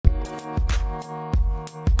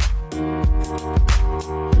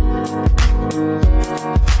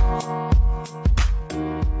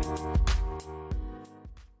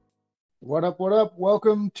What up? What up?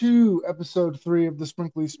 Welcome to episode 3 of the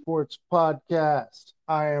Sprinkly Sports Podcast.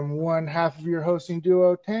 I am one half of your hosting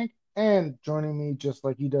duo, Tank, and joining me, just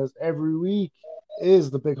like he does every week, is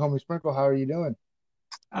the big homie Sprinkle. How are you doing?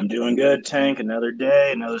 I'm doing good, Tank. Another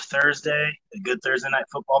day, another Thursday. A good Thursday night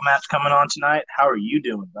football match coming on tonight. How are you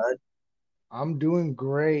doing, bud? I'm doing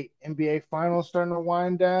great. NBA Finals starting to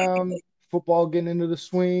wind down, football getting into the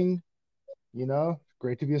swing.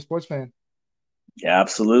 Great to be a sports fan. Yeah,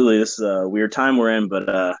 absolutely. This is a weird time we're in, but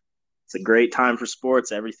it's a great time for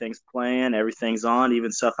sports. Everything's playing, everything's on,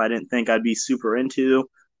 even stuff I didn't think I'd be super into.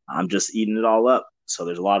 I'm just eating it all up. So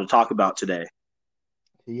there's a lot to talk about today.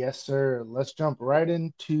 Yes, sir. Let's jump right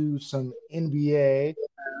into some NBA.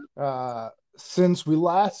 Since we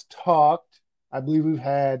last talked, I believe we've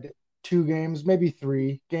had two games, maybe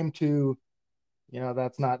three. Game two,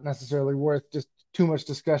 that's not necessarily worth just too much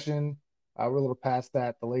discussion. We're a little past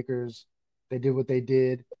that. The Lakers, they did what they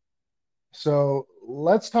did. So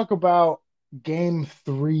let's talk about game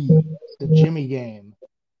three, the Jimmy game.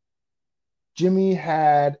 Jimmy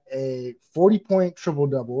had a 40-point triple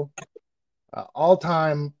double, all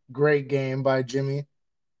time great game by Jimmy.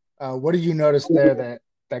 What did you notice there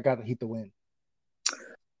that got the Heat the win?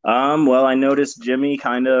 Well, I noticed Jimmy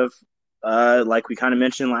kind of, like we kind of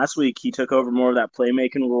mentioned last week, he took over more of that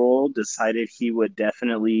playmaking role, decided he would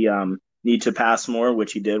definitely need to pass more,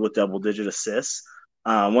 which he did with double digit assists.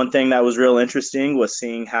 One thing that was real interesting was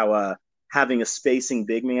seeing how having a spacing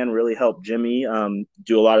big man really helped Jimmy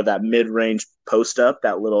do a lot of that mid range post up,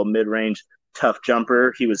 that little mid range tough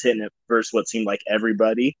jumper. He was hitting it versus what seemed like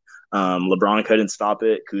everybody. LeBron couldn't stop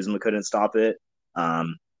it, Kuzma couldn't stop it.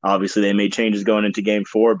 Obviously, they made changes going into game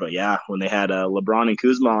four, but yeah, when they had LeBron and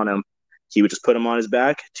Kuzma on him, he would just put him on his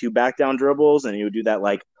back, two back down dribbles, and he would do that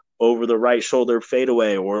like over the right shoulder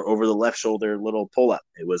fadeaway or over the left shoulder little pull up.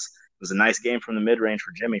 It was a nice game from the mid range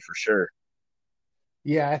for Jimmy for sure.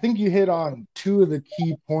 Yeah, I think you hit on two of the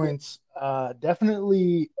key points.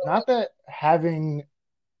 Definitely not that having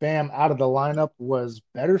Bam out of the lineup was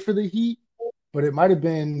better for the Heat, but it might have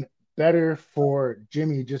been better for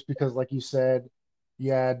Jimmy just because, like you said,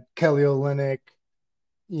 you had Kelly Olynyk,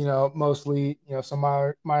 mostly, some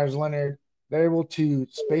Myers Leonard. They're able to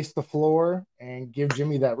space the floor and give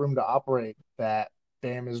Jimmy that room to operate that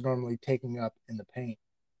Bam is normally taking up in the paint.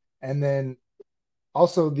 And then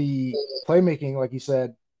also the playmaking, like you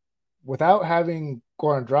said, without having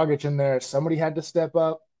Goran Dragic in there, somebody had to step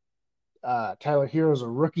up. Tyler Hero's a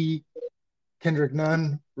rookie. Kendrick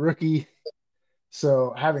Nunn, rookie.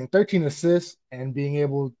 So having 13 assists and being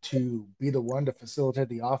able to be the one to facilitate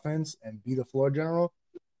the offense and be the floor general,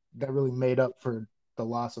 that really made up for the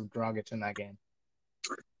loss of Dragic in that game.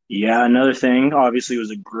 Yeah, another thing, obviously, was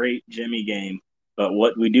a great Jimmy game. But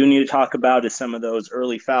what we do need to talk about is some of those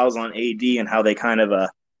early fouls on AD and how they kind of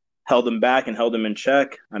held him back and held him in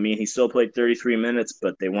check. I mean, he still played 33 minutes,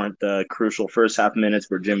 but they weren't the crucial first half minutes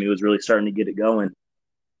where Jimmy was really starting to get it going.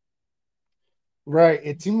 Right.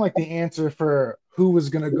 It seemed like the answer for who was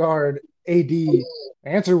going to guard AD, the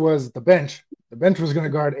answer was the bench. The bench was going to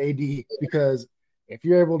guard AD because if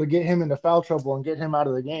you're able to get him into foul trouble and get him out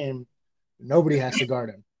of the game, nobody has to guard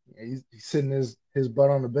him. He's sitting his butt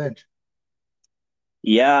on the bench.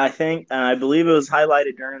 Yeah, I think, I believe it was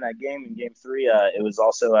highlighted during that game in game three. It was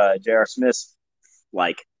also J.R. Smith's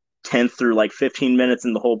like 10th through like 15 minutes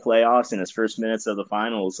in the whole playoffs in his first minutes of the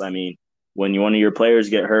finals. I mean, when one of your players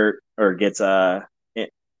get hurt or gets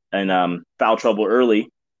in foul trouble early,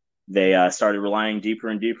 they started relying deeper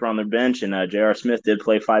and deeper on their bench. And J.R. Smith did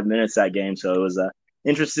play 5 minutes that game, so it was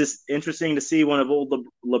interesting to see one of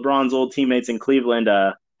LeBron's old teammates in Cleveland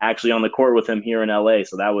actually on the court with him here in LA.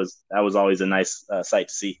 So that was always a nice sight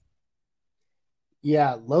to see.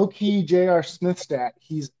 Yeah, low key J.R. Smith stat.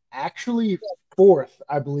 He's actually fourth,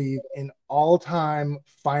 I believe, in all time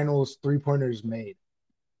finals three pointers made.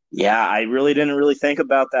 Yeah, I really didn't really think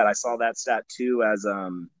about that. I saw that stat too as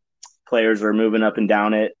players were moving up and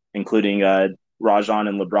down it, including Rajon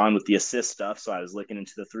and LeBron with the assist stuff. So I was looking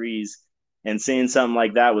into the threes and seeing something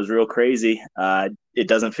like that was real crazy. It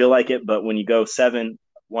doesn't feel like it, but when you go seven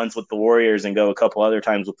once with the Warriors and go a couple other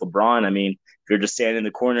times with LeBron, I mean, if you're just standing in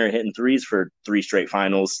the corner hitting threes for three straight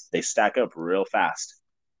finals, they stack up real fast.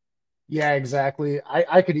 Yeah, exactly.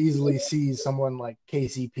 I could easily see someone like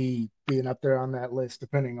KCP being up there on that list,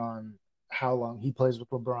 depending on how long he plays with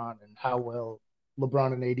LeBron and how well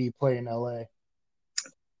LeBron and AD play in LA.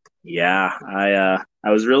 Yeah, I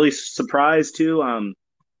was really surprised too.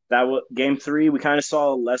 Game three, we kind of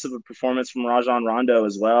saw less of a performance from Rajon Rondo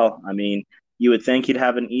as well. I mean, you would think he'd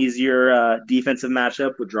have an easier defensive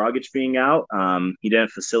matchup with Dragic being out. He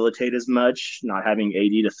didn't facilitate as much. Not having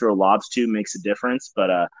AD to throw lobs to makes a difference.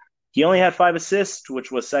 But he only had 5 assists,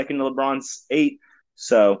 which was second to LeBron's 8.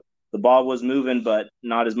 So the ball was moving, but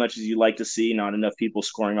not as much as you'd like to see. Not enough people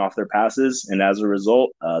scoring off their passes, and as a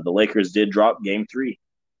result, the Lakers did drop Game 3.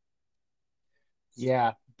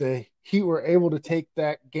 Yeah, the Heat were able to take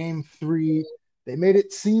that game three. They made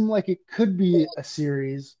it seem like it could be a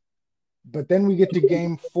series, but then we get to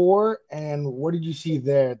game four, and what did you see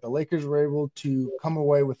there? The Lakers were able to come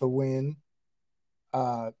away with a win,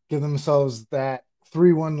 give themselves that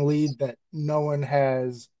 3-1 lead that no one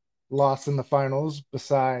has lost in the finals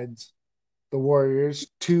besides the Warriors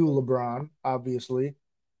to LeBron, obviously.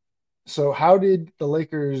 So, how did the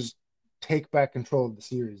Lakers take back control of the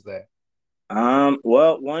series there?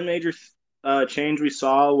 Well, one major change we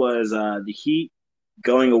saw was the Heat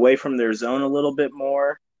going away from their zone a little bit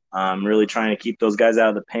more, really trying to keep those guys out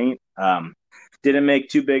of the paint. Didn't make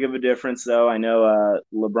too big of a difference, though. I know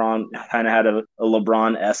LeBron kind of had a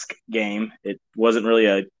LeBron esque game. It wasn't really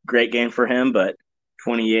a great game for him, but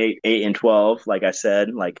 28, 8, and 12, like I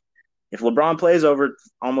said, like if LeBron plays over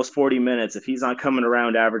almost 40 minutes, if he's not coming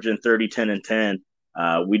around averaging 30, 10, and 10,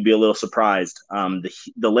 we'd be a little surprised.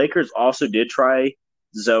 The Lakers also did try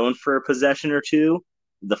zone for a possession or two.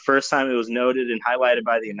 The first time it was noted and highlighted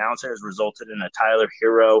by the announcers resulted in a Tyler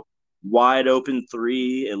Hero wide open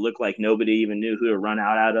three. It looked like nobody even knew who to run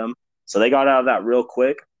out at him. So they got out of that real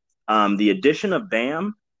quick. The addition of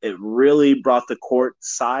Bam, it really brought the court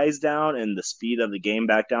size down and the speed of the game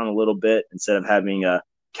back down a little bit instead of having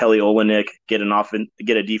Kelly Olynyk get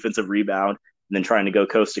a defensive rebound and then trying to go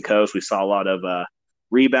coast to coast. We saw a lot of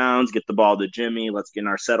rebounds, get the ball to Jimmy, let's get in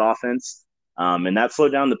our set offense. And that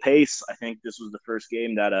slowed down the pace. I think this was the first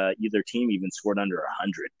game that either team even scored under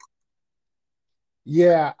 100.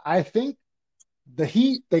 Yeah, I think the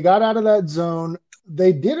Heat, they got out of that zone.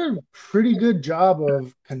 They did a pretty good job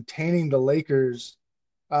of containing the Lakers.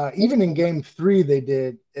 Even in game three, they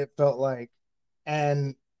did, it felt like.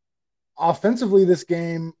 And offensively, this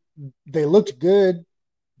game, they looked good.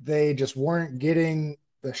 They just weren't getting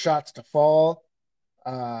the shots to fall.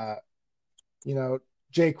 Uh, you know,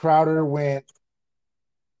 Jay Crowder went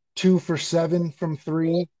 2 for 7 from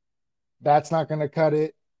three. That's not going to cut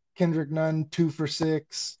it. Kendrick Nunn 2 for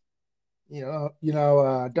 6.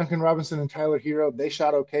 Duncan Robinson and Tyler Hero, they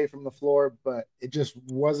shot okay from the floor, but it just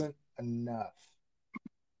wasn't enough.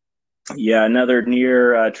 Yeah, another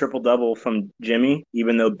near triple double from Jimmy.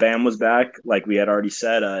 Even though Bam was back, like we had already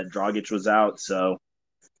said, Dragic was out. So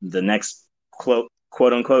the next quote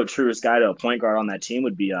unquote truest guy to a point guard on that team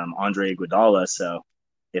would be Andre Iguodala. So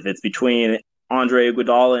if it's between Andre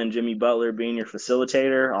Iguodala and Jimmy Butler being your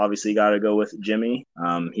facilitator, obviously you got to go with Jimmy.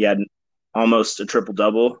 He had almost a triple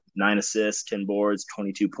double, 9 assists, 10 boards,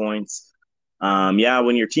 22 points. Yeah,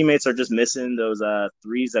 when your teammates are just missing those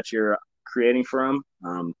threes that you're creating for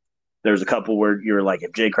them, there's a couple where you're like,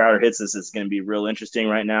 if Jay Crowder hits this, it's going to be real interesting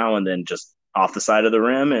right now, and then just off the side of the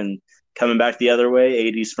rim and coming back the other way,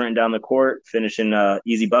 AD sprinting down the court, finishing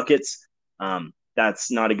easy buckets.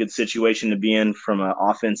 That's not a good situation to be in from an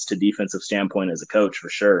offense to defensive standpoint as a coach, for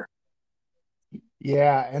sure.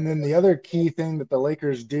 Yeah, and then the other key thing that the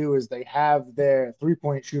Lakers do is they have their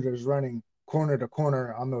three-point shooters running corner to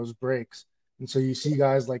corner on those breaks. And so you see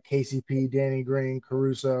guys like KCP, Danny Green,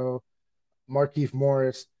 Caruso, Markieff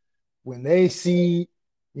Morris, when they see,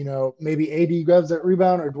 maybe AD grabs that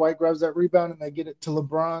rebound or Dwight grabs that rebound and they get it to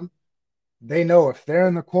LeBron, they know if they're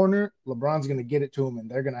in the corner, LeBron's going to get it to them and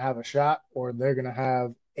they're going to have a shot or they're going to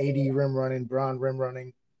have AD rim running, Bron rim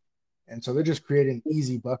running. And so they're just creating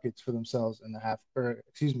easy buckets for themselves in the half, or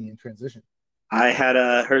excuse me, in transition. I had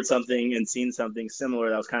heard something and seen something similar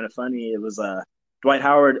that was kind of funny. It was Dwight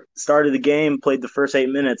Howard started the game, played the first 8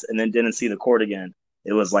 minutes, and then didn't see the court again.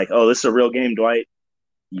 It was like, oh, this is a real game, Dwight.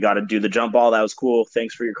 You got to do the jump ball. That was cool.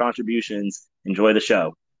 Thanks for your contributions. Enjoy the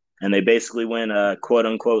show. And they basically went quote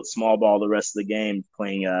unquote small ball the rest of the game,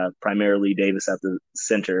 playing primarily Davis at the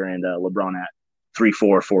center and LeBron at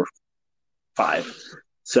 3-4-4-5.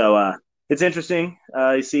 So it's interesting.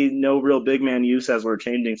 You see no real big man use as we're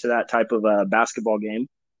changing to that type of basketball game.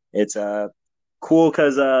 It's cool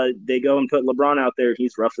because they go and put LeBron out there.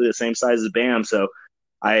 He's roughly the same size as Bam. So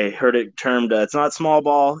I heard it termed it's not small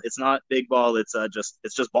ball, it's not big ball, it's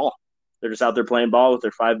just ball. They're just out there playing ball with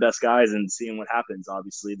their 5 best guys and seeing what happens.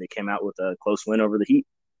 Obviously, they came out with a close win over the Heat.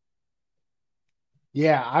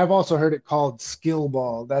 Yeah, I've also heard it called skill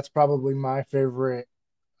ball. That's probably my favorite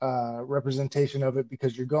representation of it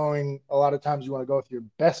because you're going, a lot of times you want to go with your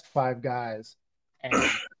best 5 guys, and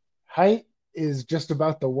height is just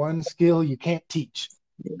about the one skill you can't teach.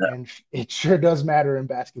 Yeah, And it sure does matter in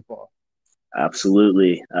basketball.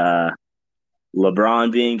 absolutely.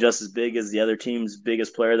 LeBron being just as big as the other team's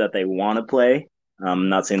biggest player that they want to play. I'm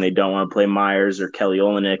not saying they don't want to play Myers or Kelly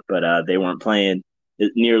Olynyk, but they weren't playing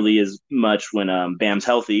nearly as much when Bam's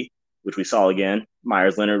healthy, which we saw again.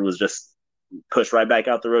 Myers Leonard was just pushed right back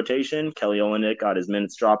out the rotation. Kelly Olynyk got his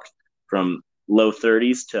minutes dropped from low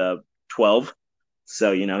 30s to 12.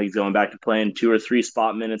 So, he's going back to playing 2 or 3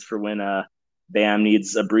 spot minutes for when Bam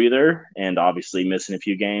needs a breather and obviously missing a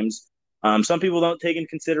few games. Some people don't take in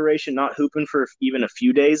consideration not hooping for even a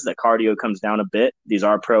few days. That cardio comes down a bit. These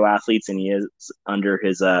are pro athletes, and he is under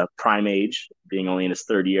his prime age, being only in his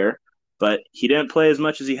third year. But he didn't play as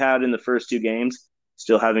much as he had in the first 2 games,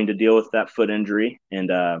 still having to deal with that foot injury.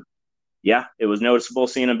 And yeah, it was noticeable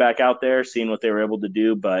seeing him back out there, seeing what they were able to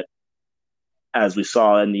do. But as we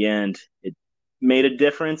saw in the end, it made a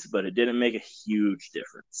difference, but it didn't make a huge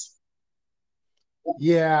difference.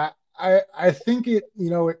 Yeah, I think it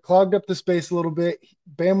clogged up the space a little bit.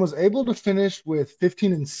 Bam was able to finish with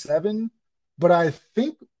 15-7, but I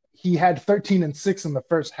think he had 13-6 in the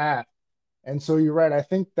first half. And so you're right. I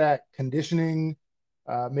think that conditioning,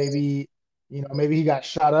 maybe maybe he got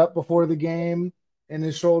shot up before the game in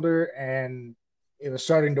his shoulder, and it was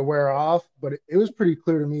starting to wear off. But it was pretty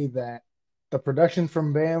clear to me that the production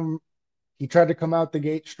from Bam, he tried to come out the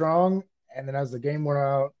gate strong, and then as the game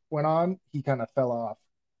went on, he kind of fell off.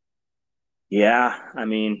 Yeah, I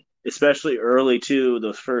mean, especially early too,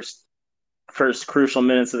 those first crucial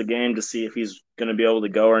minutes of the game to see if he's going to be able to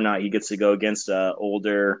go or not. He gets to go against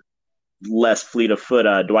older, less fleet of foot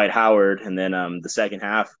Dwight Howard, and then the second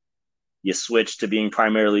half you switch to being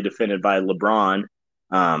primarily defended by LeBron.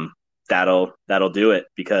 Um, that'll do it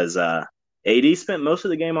because AD spent most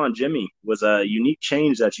of the game on Jimmy. It was a unique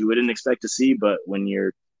change that you wouldn't expect to see, but when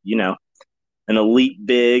you're you know an elite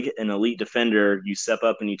big, an elite defender, you step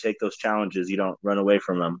up and you take those challenges. You don't run away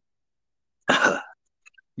from them.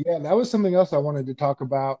 Yeah, that was something else I wanted to talk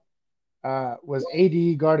about. Was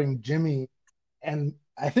AD guarding Jimmy, and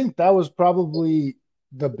I think that was probably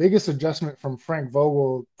the biggest adjustment from Frank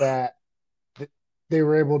Vogel that they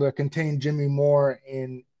were able to contain Jimmy more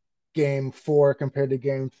in game 4 compared to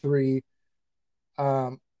game 3.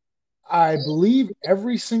 Um, I believe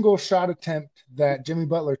every single shot attempt that Jimmy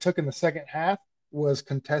Butler took in the second half was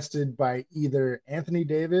contested by either Anthony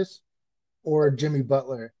Davis or Jimmy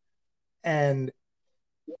Butler. And,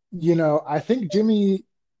 I think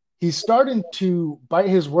he's starting to bite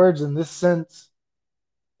his words in this sense,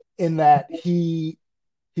 in that he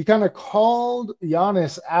kind of called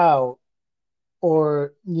Giannis out,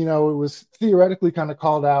 or it was theoretically kind of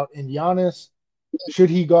called out in Giannis. Should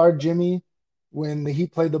he guard Jimmy when the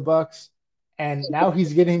Heat played the Bucks? And now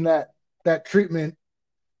he's getting that treatment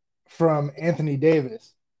from Anthony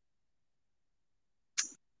Davis.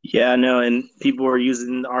 Yeah, no, and people were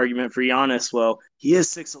using the argument for Giannis. Well, he is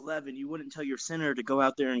 6'11". You wouldn't tell your center to go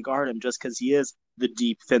out there and guard him just because he is the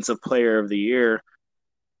defensive player of the year.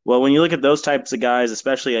 Well, when you look at those types of guys,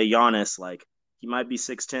 especially a Giannis, like he might be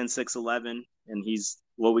 6'10", 6'11", and he's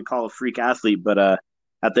what we call a freak athlete. But at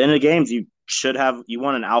the end of the games, you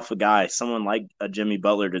want an alpha guy, someone like a Jimmy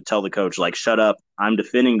Butler to tell the coach, like, shut up, I'm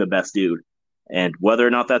defending the best dude. And whether or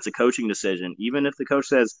not that's a coaching decision, even if the coach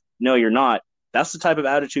says, no, you're not, that's the type of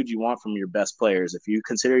attitude you want from your best players. If you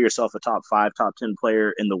consider yourself a top 5, top 10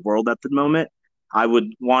 player in the world at the moment, I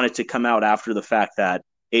would want it to come out after the fact that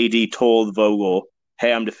AD told Vogel,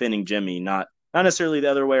 hey, I'm defending Jimmy, not necessarily the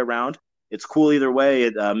other way around. It's cool either way.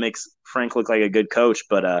 It makes Frank look like a good coach,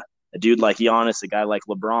 but a dude like Giannis, a guy like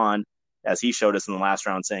LeBron, as he showed us in the last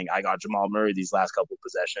round, saying, I got Jamal Murray these last couple of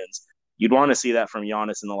possessions. You'd want to see that from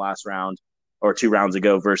Giannis in the last round or 2 rounds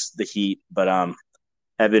ago versus the Heat. But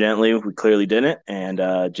evidently, we clearly didn't.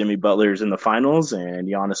 And Jimmy Butler's in the finals, and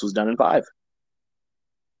Giannis was done in 5.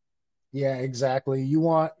 Yeah, exactly. You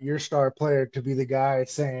want your star player to be the guy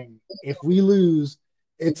saying, if we lose,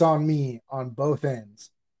 it's on me on both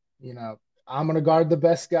ends. I'm going to guard the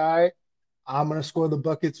best guy. I'm going to score the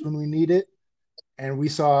buckets when we need it. And we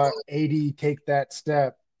saw AD take that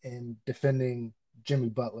step in defending Jimmy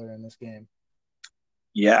Butler in this game.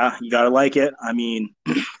 Yeah, you got to like it. I mean,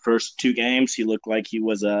 first 2 games, he looked like he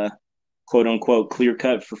was a quote unquote clear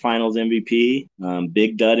cut for finals MVP.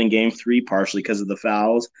 Big dud in game 3, partially because of the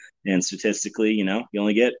fouls. And statistically, you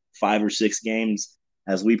only get 5 or 6 games,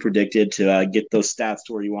 as we predicted, to get those stats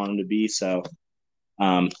to where you want them to be. So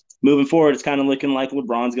um, moving forward, it's kind of looking like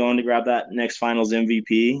LeBron's going to grab that next finals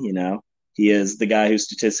MVP. He is the guy who's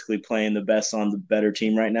statistically playing the best on the better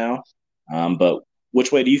team right now. But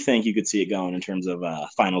which way do you think you could see it going in terms of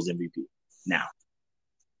finals MVP now?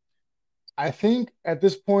 I think at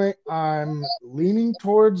this point, I'm leaning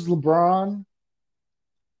towards LeBron.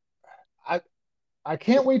 I I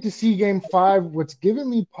can't wait to see game 5. What's giving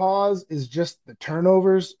me pause is just the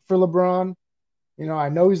turnovers for LeBron. I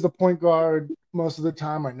know he's the point guard most of the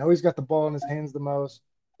time. I know he's got the ball in his hands the most,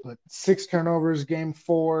 but 6 turnovers game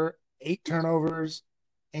four, 8 turnovers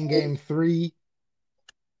in game three.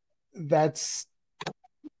 That's,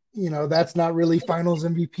 that's not really finals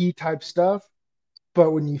MVP type stuff.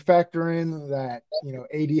 But when you factor in that,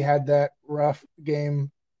 AD had that rough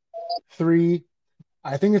game three,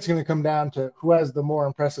 I think it's going to come down to who has the more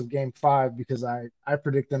impressive game five because I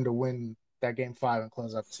predict them to win that game five and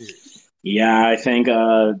close out the series. Yeah, I think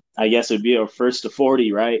I guess it'd be a first to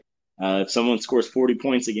 40, right? If someone scores 40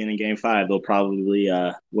 points again in game five, they'll probably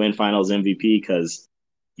win finals MVP because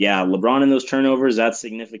yeah, LeBron in those turnovers, that's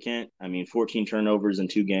significant. I mean, 14 turnovers in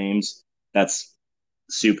 2 games, that's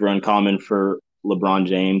super uncommon for LeBron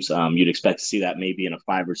James. You'd expect to see that maybe in a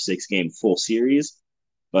 5 or 6 game full series,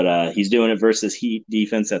 but he's doing it versus Heat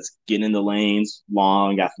defense that's getting in the lanes,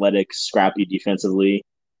 long, athletic, scrappy defensively.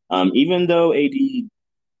 Even though AD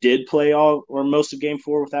did play all or most of game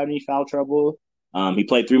four without any foul trouble. He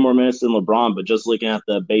played 3 more minutes than LeBron, but just looking at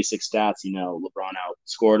the basic stats, LeBron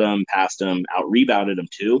outscored him, passed him, out rebounded him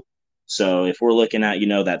too. So if we're looking at,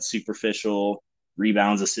 that superficial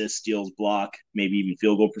rebounds, assists, steals, block, maybe even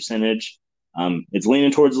field goal percentage, it's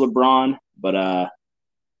leaning towards LeBron. But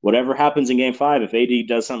whatever happens in game five, if AD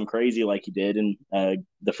does something crazy like he did in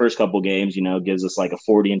the first couple games, gives us like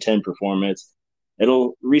a 40-10 performance,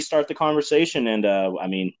 it'll restart the conversation. And I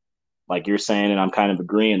mean, like you're saying, and I'm kind of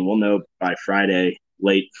agreeing, we'll know by Friday,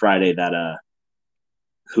 late Friday, that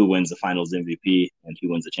who wins the finals MVP and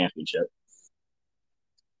who wins the championship.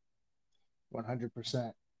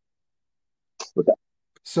 100%. Okay.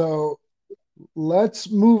 So let's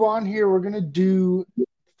move on here. We're going to do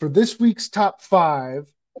for this week's top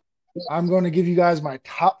five. I'm going to give you guys my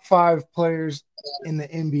top five players in the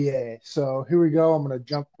NBA. So here we go. I'm going to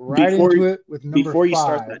jump right Before into it with number before you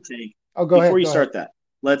start five. that, Tank, Oh, go before ahead. you Go ahead. start that,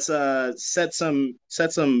 let's set some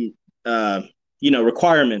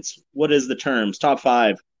requirements. What is the terms? Top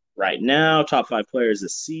five right now, top five players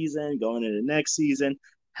this season, going into next season,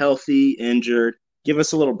 healthy, injured. Give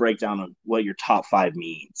us a little breakdown on what your top five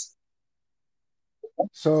means.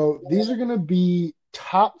 So these are going to be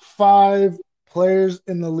top five players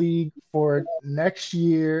in the league for next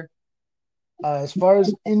year. As far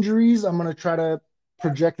as injuries, I'm going to try to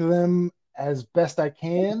project them as best I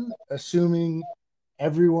can, assuming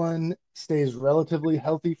everyone stays relatively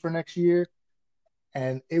healthy for next year.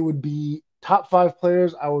 And it would be top five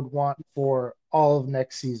players I would want for all of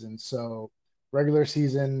next season. So regular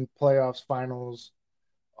season, playoffs, finals,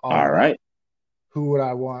 all All of that. right. Who would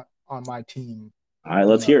I want on my team All right, the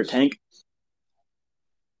let's hear it, most? Tank.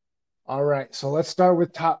 All right, so let's start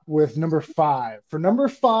with number five. For number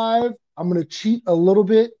five, I'm gonna cheat a little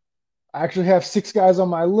bit. I actually have 6 guys on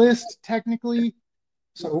my list technically.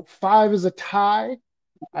 So five is a tie.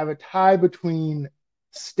 I have a tie between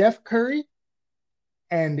Steph Curry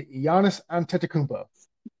and Giannis Antetokounmpo.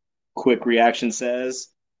 Quick reaction says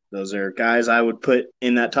those are guys I would put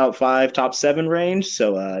in that top five, top seven range.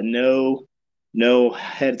 So no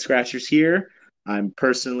head scratchers here. I'm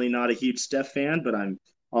personally not a huge Steph fan, but I'm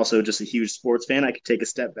also just a huge sports fan. I could take a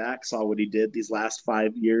step back, saw what he did these last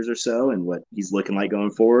 5 years or so, and what he's looking like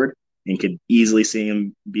going forward, and could easily see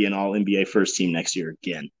him be an All NBA first team next year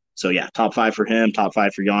again. So yeah, top five for him, top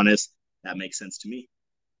five for Giannis. That makes sense to me.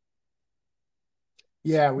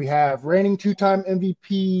 Yeah, we have reigning two-time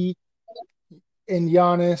MVP in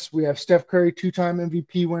Giannis. We have Steph Curry, two-time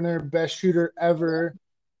MVP winner, best shooter ever.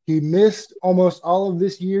 He missed almost all of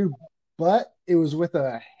this year, but it was with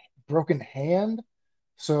a broken hand.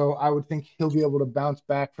 So I would think he'll be able to bounce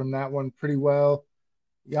back from that one pretty well.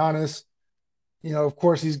 Giannis, of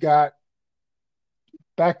course, he's got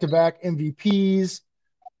back-to-back MVPs,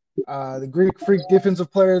 the Greek Freak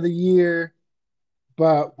Defensive Player of the Year,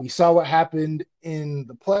 but we saw what happened in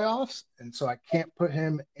the playoffs, and so I can't put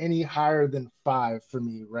him any higher than five for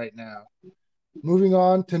me right now. Moving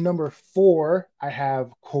on to number four, I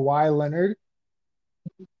have Kawhi Leonard,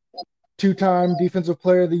 two-time Defensive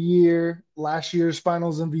Player of the Year, last year's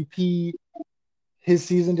Finals MVP. His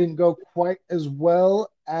season didn't go quite as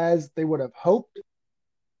well as they would have hoped,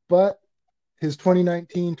 but his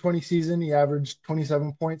 2019-20 season, he averaged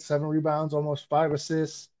 27 points, 7 rebounds, almost 5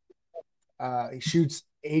 assists. He shoots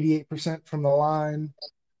 88% from the line.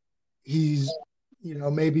 He's,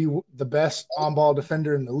 maybe the best on ball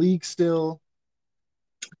defender in the league still,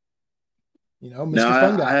 No, Mr.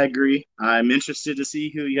 Fun I Guy. agree. I'm interested to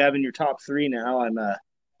see who you have in your top three now. I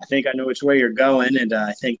think I know which way you're going, and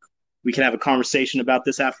I think we can have a conversation about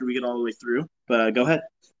this after we get all the way through. But go ahead.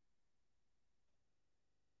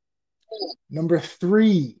 Number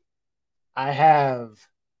three, I have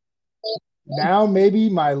Now maybe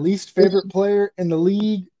my least favorite player in the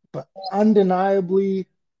league, but undeniably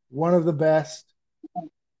one of the best,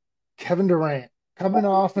 Kevin Durant. Coming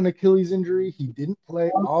off an Achilles injury, he didn't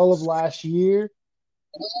play all of last year,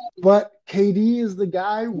 but KD is the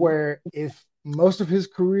guy where if most of his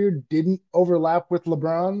career didn't overlap with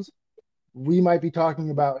LeBron's, we might be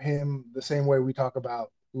talking about him the same way we talk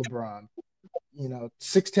about LeBron. 6'10,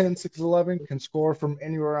 6'11, can score from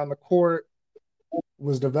anywhere on the court,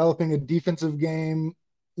 was developing a defensive game,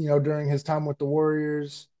 during his time with the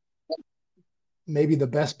Warriors. Maybe the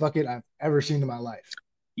best bucket I've ever seen in my life.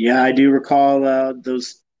 Yeah, I do recall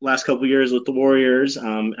those last couple years with the Warriors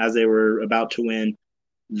as they were about to win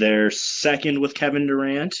their second with Kevin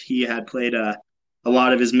Durant. He had played a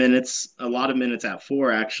lot of minutes at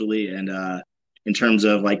four actually, and in terms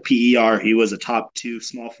of like PER, he was a top two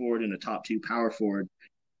small forward and a top two power forward.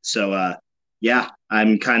 So yeah,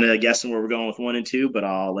 I'm kind of guessing where we're going with one and two, but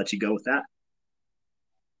I'll let you go with that.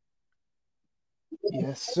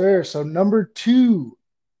 Yes, sir. So number two,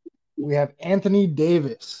 we have Anthony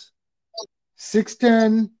Davis.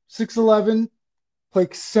 6'10, 6'11, play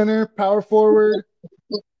center, power forward.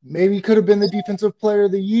 Maybe could have been the defensive player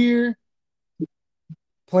of the year.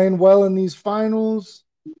 Playing well in these finals.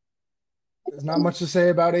 There's not much to say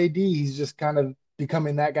about AD. He's just kind of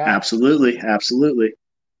becoming that guy. Absolutely, absolutely.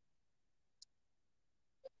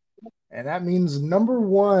 And that means number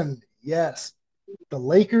one, yes, the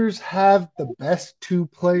Lakers have the best two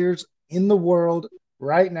players in the world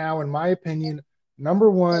right now, in my opinion. Number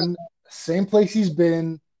one, same place he's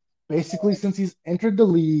been basically since he's entered the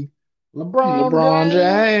league, LeBron LeBron James.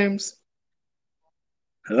 James.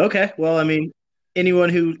 Okay, well, I mean, anyone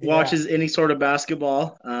who Yeah, watches any sort of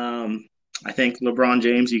basketball, I think LeBron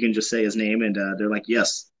James, you can just say his name, and they're like,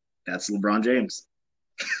 yes, that's LeBron James.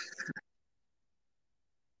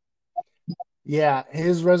 yeah,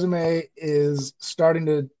 his resume is starting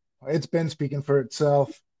to, it's been speaking for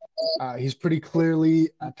itself. He's pretty clearly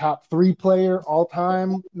a top three player all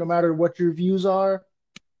time, no matter what your views are.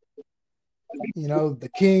 The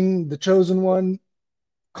king, the chosen one.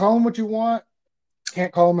 Call him what you want.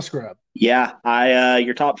 Can't call him a scrub. Yeah, I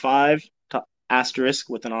your top five, top asterisk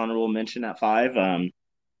with an honorable mention at five.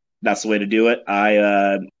 That's the way to do it.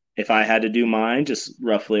 If I had to do mine, just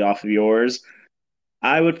roughly off of yours,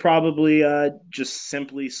 I would probably just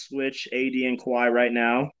simply switch AD and Kawhi right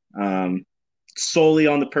now, solely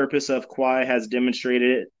on the purpose of Kawhi has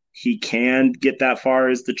demonstrated he can get that far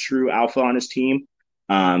as the true alpha on his team.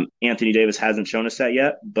 Anthony Davis hasn't shown us that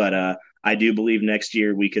yet, but I do believe next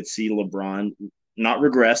year we could see LeBron not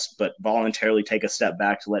regress, but voluntarily take a step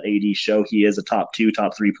back to let AD show he is a top two,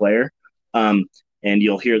 top three player. Um, and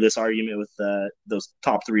you'll hear this argument with those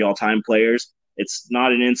top three all time players. It's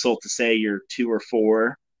not an insult to say you're two or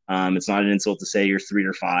four. It's not an insult to say you're three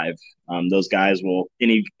or five. Those guys will,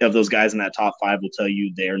 any of those guys in that top five will tell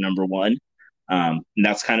you they are number one. And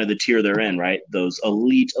that's kind of the tier they're in, right? Those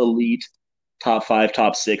elite top five,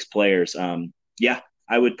 top six players. Yeah,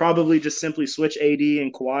 I would probably just simply switch AD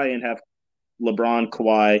and Kawhi and have LeBron,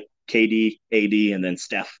 Kawhi, KD, AD, and then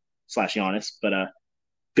Steph slash Giannis. But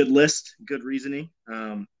good list, good reasoning,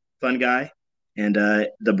 fun guy, and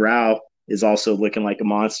the brow is also looking like a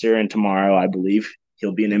monster. And tomorrow, I believe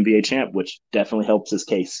he'll be an NBA champ, which definitely helps his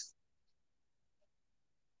case.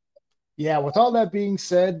 Yeah, with all that being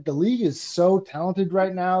said, the league is so talented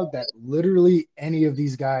right now that literally any of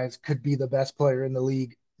these guys could be the best player in the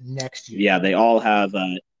league next year. Yeah, they all have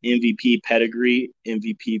MVP pedigree,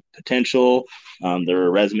 MVP potential.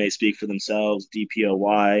 Their resumes speak for themselves,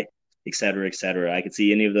 DPOY, et cetera, et cetera. I could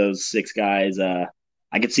see any of those six guys.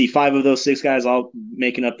 I could see five of those six guys all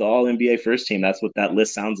making up the All NBA first team. That's what that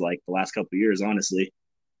list sounds like the last couple of years, honestly.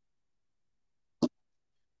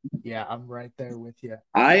 Yeah, I'm right there with you.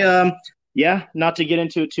 I yeah, not to get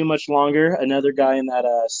into it too much longer. Another guy in that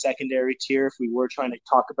secondary tier, if we were trying to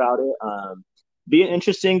talk about it, be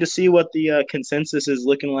interesting to see what the consensus is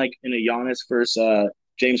looking like in a Giannis versus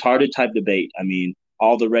James Harden type debate. I mean,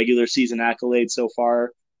 all the regular season accolades so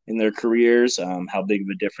far in their careers, how big of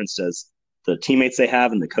a difference does the teammates they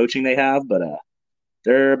have and the coaching they have? But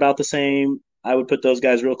they're about the same. I would put those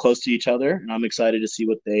guys real close to each other, and I'm excited to see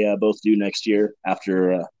what they both do next year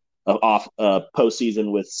after off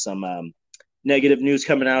postseason with some negative news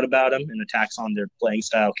coming out about them and attacks on their playing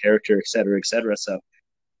style, character, et cetera, et cetera. So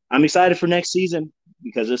I'm excited for next season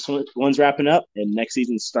because one's wrapping up and next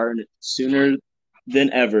season's starting sooner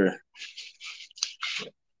than ever.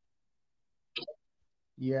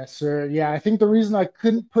 Yes, sir. Yeah, I think the reason I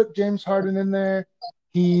couldn't put James Harden in there,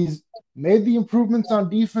 he's made the improvements on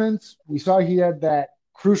defense. We saw he had that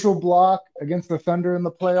crucial block against the Thunder in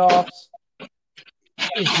the playoffs.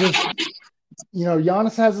 It's just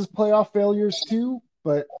Giannis has his playoff failures too,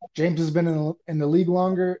 but James has been in the league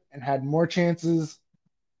longer and had more chances,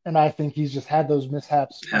 and I think he's just had those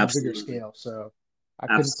mishaps on a bigger Absolutely. scale. So I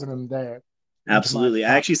couldn't put Abs- him there into my Absolutely. I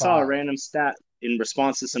top actually saw a five. random stat in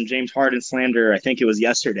response to some James Harden slander. I think it was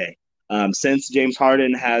yesterday. Since James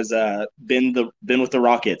Harden has been with the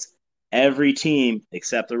Rockets, every team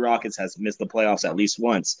except the Rockets has missed the playoffs at least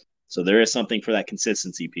once. So there is something for that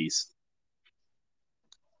consistency piece.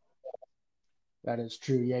 That is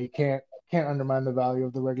true. Yeah, you can't undermine the value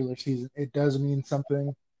of the regular season. It does mean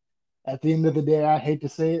something. At the end of the day, I hate to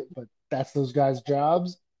say it, but that's those guys'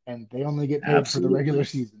 jobs, and they only get paid for the regular Absolutely.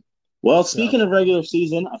 season. Well, So speaking of regular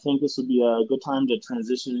season, I think this would be a good time to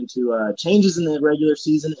transition into changes in the regular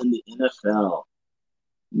season in the NFL.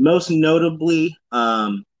 Most notably,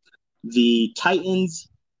 the Titans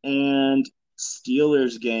and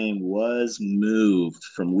Steelers game was moved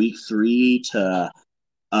from week 3 to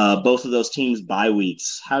both of those teams' bye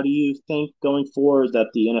weeks. How do you think going forward that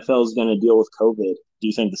the NFL is going to deal with COVID? Do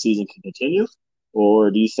you think the season can continue, or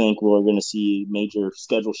do you think we're going to see major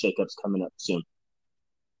schedule shakeups coming up soon?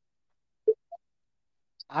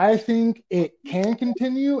 I think it can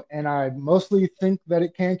continue, and I mostly think that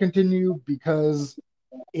it can continue because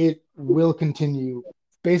it will continue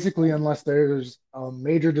basically unless there's a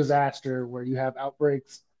major disaster where you have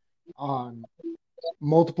outbreaks on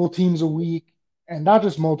multiple teams a week, and not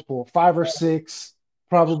just multiple, five or six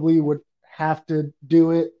probably would have to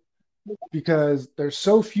do it because there's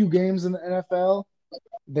so few games in the NFL.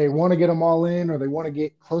 They want to get them all in, or they want to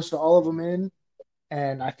get close to all of them in.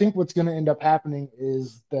 And I think what's going to end up happening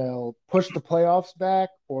is they'll push the playoffs back,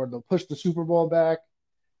 or they'll push the Super Bowl back,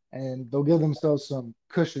 and they'll give themselves some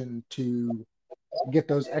cushion to get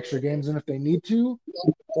those extra games in if they need to.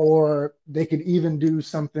 Or they could even do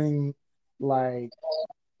something like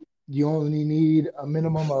you only need a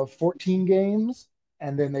minimum of 14 games,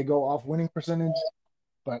 and then they go off winning percentage.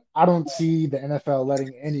 But I don't see the NFL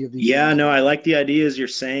letting any of these Yeah, games no, go. I like the ideas you're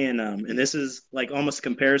saying, and this is like almost a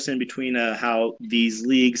comparison between how these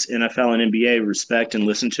leagues, NFL and NBA, respect and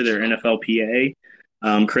listen to their NFLPA.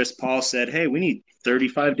 Chris Paul said, "Hey, we need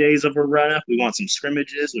 35 days of a run up. We want some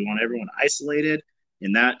scrimmages. We want everyone isolated."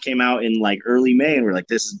 And that came out in like early May, and we're like,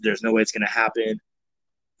 "This is there's no way it's going to happen."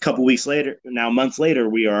 A couple weeks later, now months later,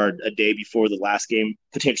 we are a day before the last game,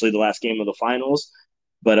 potentially the last game of the finals.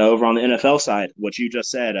 But over on the NFL side, what you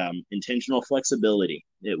just said, intentional flexibility.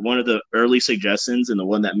 One of the early suggestions and the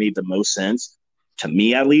one that made the most sense to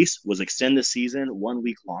me, at least, was extend the season 1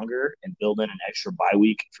 week longer and build in an extra bye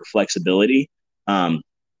week for flexibility. Um,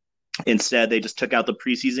 Instead, they just took out the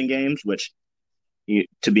preseason games, which,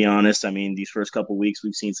 to be honest, I mean, these first couple weeks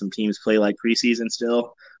we've seen some teams play like preseason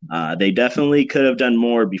still. They definitely could have done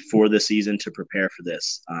more before the season to prepare for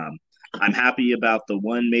this. I'm happy about the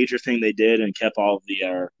one major thing they did and kept all of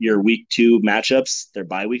the your week 2 matchups. Their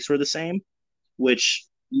bye weeks were the same, which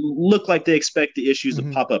look like they expect the issues to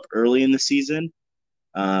Mm-hmm. pop up early in the season.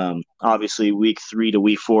 Obviously, week 3 to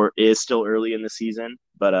week 4 is still early in the season,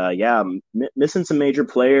 but yeah, missing some major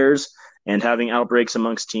players and having outbreaks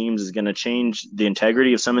amongst teams is going to change the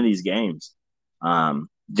integrity of some of these games.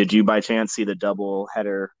 Did you by chance see the double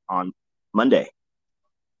header on Monday?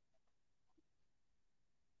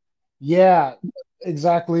 Yeah,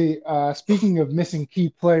 exactly. Speaking of missing key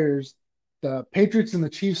players, the Patriots and the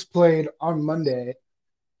Chiefs played on Monday.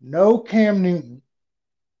 No Cam Newton.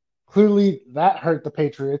 Clearly, that hurt the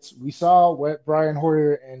Patriots. We saw what Brian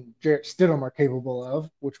Hoyer and Jarrett Stidham are capable of,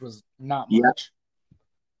 which was not Yeah, much.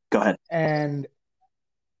 go ahead. And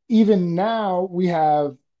even now, we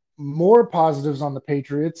have more positives on the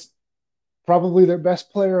Patriots. Probably their best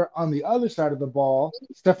player on the other side of the ball,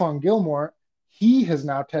 Stephon Gilmore, he has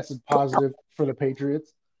now tested positive for the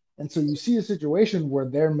Patriots. And so you see a situation where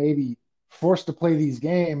they're maybe forced to play these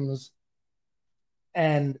games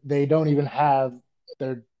and they don't even have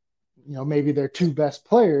their, maybe their two best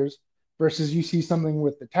players versus you see something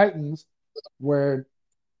with the Titans where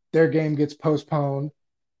their game gets postponed.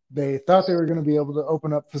 They thought they were going to be able to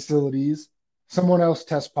open up facilities. Someone else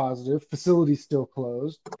tests positive. Facilities still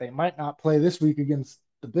closed. They might not play this week against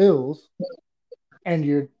the Bills. And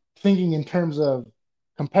you're thinking in terms of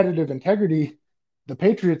competitive integrity, the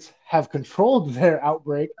Patriots have controlled their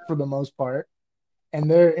outbreak for the most part, and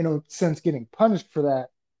they're in a sense getting punished for that.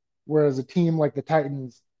 Whereas a team like the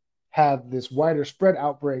Titans have this wider spread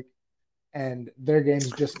outbreak, and their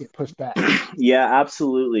games just get pushed back. Yeah,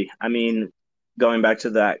 absolutely. I mean, going back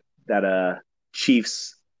to that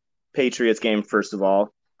Chiefs Patriots game first of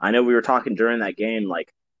all, I know we were talking during that game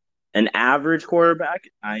like an average quarterback.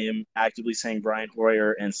 I am actively saying Brian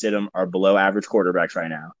Hoyer and Stidham are below average quarterbacks right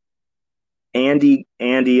now. Andy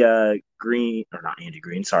Green, or not Andy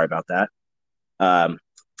Green, sorry about that. Um,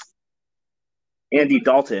 Andy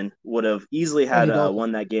Dalton would have easily had Andy Dalton.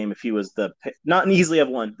 won that game if he was not easily have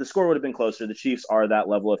won. The score would have been closer. The Chiefs are that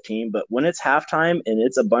level of team, but when it's halftime and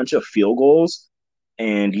it's a bunch of field goals,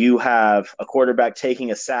 and you have a quarterback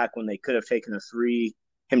taking a sack when they could have taken a three,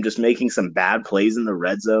 him just making some bad plays in the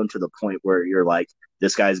red zone to the point where you're like,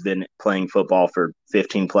 this guy's been playing football for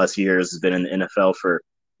 15 plus years, has been in the NFL for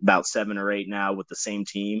about 7 or 8 now with the same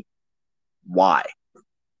team. Why?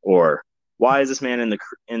 Or why is this man in the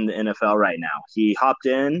NFL right now? He hopped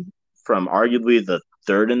in from arguably the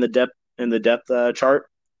third in the depth chart.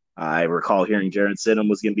 I recall hearing Jared Stidham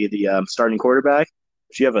was going to be the starting quarterback.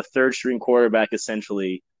 But you have a third string quarterback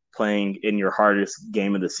essentially playing in your hardest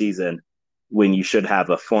game of the season when you should have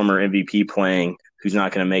a former MVP playing who's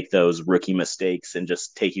not going to make those rookie mistakes and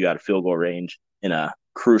just take you out of field goal range in a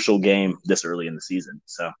crucial game this early in the season.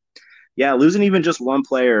 So, yeah, losing even just one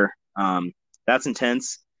player, that's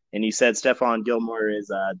intense. And you said Stephon Gilmore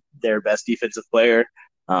is their best defensive player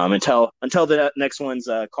until the next one's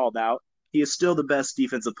called out. He is still the best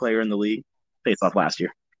defensive player in the league, based off last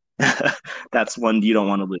year. That's one you don't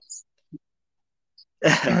want to lose.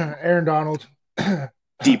 Aaron Donald.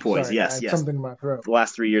 Depoys, Sorry, I yes, had yes. something in my throat. The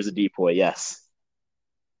last 3 years of Depoy, yes.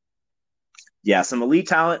 Yeah, some elite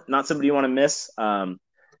talent, not somebody you want to miss.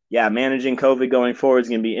 Yeah, managing COVID going forward is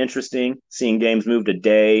going to be interesting. Seeing games moved a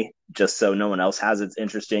day just so no one else has it's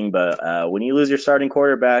interesting. But when you lose your starting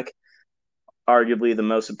quarterback, arguably the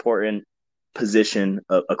most important position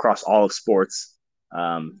across all of sports,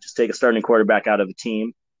 just take a starting quarterback out of a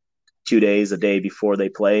team 2 days, a day before they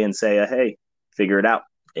play and say, hey, figure it out.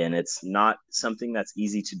 And it's not something that's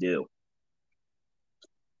easy to do.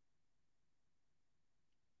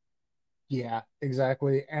 Yeah,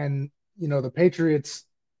 exactly. And the Patriots,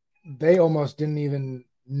 they almost didn't even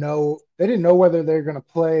know they didn't know whether they're going to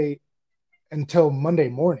play until Monday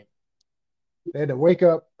morning. They had to wake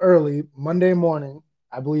up early Monday morning,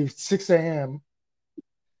 I believe 6 a.m.,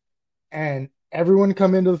 and everyone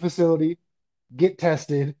come into the facility, get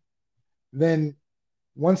tested. Then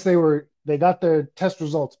once they got their test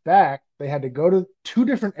results back, they had to go to two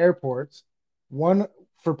different airports, one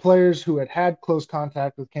for players who had had close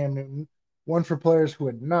contact with Cam Newton, one for players who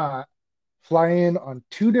had not, fly in on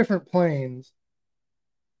two different planes,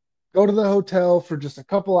 go to the hotel for just a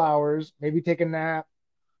couple hours, maybe take a nap,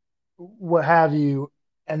 what have you,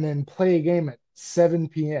 and then play a game at 7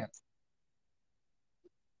 p.m.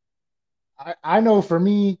 I know for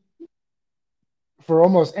me, for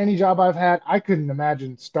almost any job I've had, I couldn't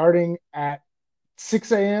imagine starting at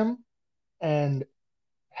 6 a.m. and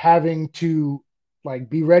having to like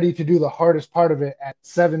be ready to do the hardest part of it at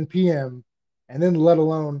 7 p.m. and then let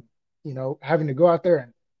alone, having to go out there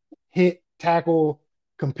and hit, tackle,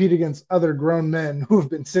 compete against other grown men who have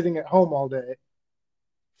been sitting at home all day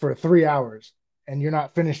for 3 hours and you're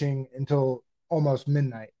not finishing until almost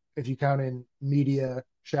midnight if you count in media,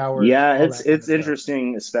 showers, Yeah, all it's that kind it's of stuff.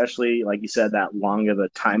 interesting, especially like you said, that long of a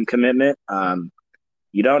time commitment.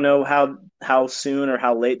 You don't know how soon or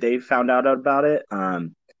how late they found out about it.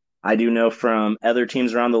 I do know from other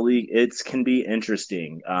teams around the league, it can be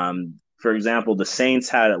interesting. For example, the Saints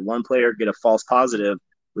had one player get a false positive,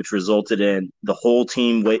 which resulted in the whole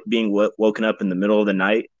team being woken up in the middle of the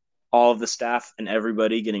night, all of the staff and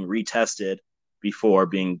everybody getting retested before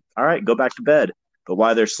being all right, go back to bed. But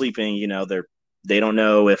while they're sleeping, they don't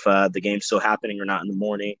know if the game's still happening or not in the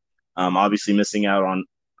morning. Obviously, missing out on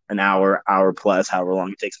an hour plus, however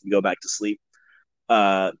long it takes to go back to sleep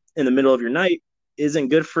in the middle of your night isn't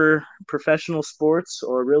good for professional sports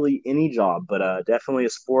or really any job, but definitely a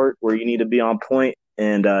sport where you need to be on point.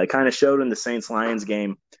 And it kind of showed in the Saints Lions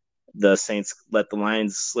game. The Saints let the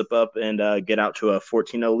Lions slip up and get out to a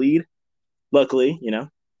 14-0 lead. Luckily,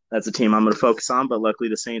 that's a team I'm going to focus on, but luckily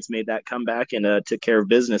the Saints made that comeback and took care of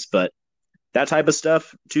business. But that type of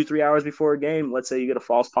stuff, 2-3 hours before a game, let's say you get a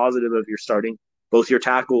false positive of your starting both your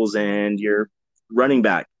tackles and your running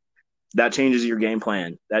back, that changes your game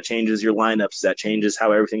plan. That changes your lineups. That changes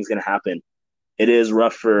how everything's going to happen. It is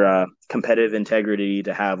rough for competitive integrity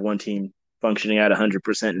to have one team functioning at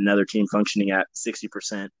 100% and another team functioning at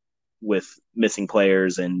 60% with missing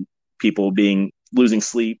players and people being losing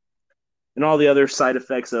sleep and all the other side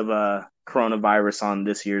effects of coronavirus on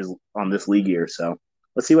this league year. So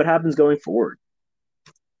let's see what happens going forward.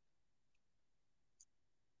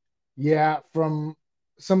 Yeah, from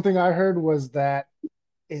something I heard was that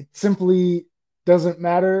it simply doesn't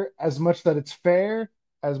matter as much that it's fair,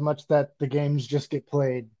 as much that the games just get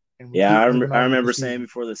played and we Yeah, keep moving I on with the remember saying season.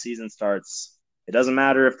 before the season starts, it doesn't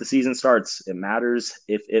matter if the season starts, it matters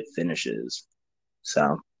if it finishes.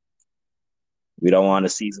 So We don't want a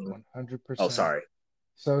season. Oh, 100%. sorry.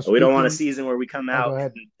 So We don't want a speaking, season where we come oh, out go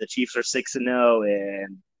ahead. and the Chiefs are 6-0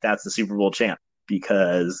 and that's the Super Bowl champ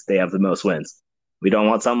because they have the most wins. We don't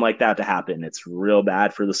want something like that to happen. It's real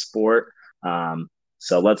bad for the sport. Um,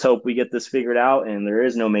 so let's hope we get this figured out and there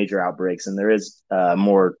is no major outbreaks and there is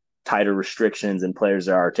more tighter restrictions and players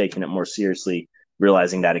are taking it more seriously,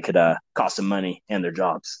 realizing that it could cost them money and their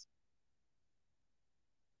jobs.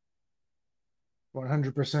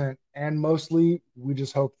 100%. And mostly, we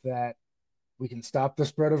just hope that we can stop the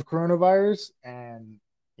spread of coronavirus. And,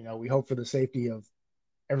 we hope for the safety of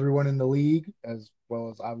everyone in the league, as well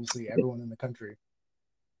as obviously everyone in the country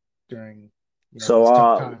during, So these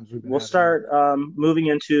tough times we've been we'll having start lately. moving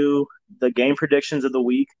into the game predictions of the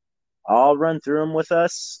week. I'll run through them with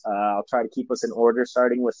us. I'll try to keep us in order,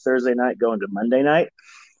 starting with Thursday night, going to Monday night.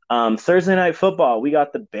 Thursday night football, we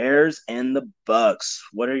got the Bears and the Bucks.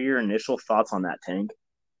 What are your initial thoughts on that, Tank?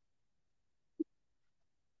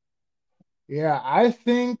 Yeah, I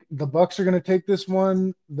think the Bucks are going to take this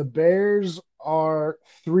one. The Bears are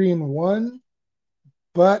 3-1,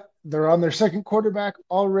 but they're on their second quarterback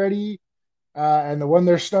already, and the one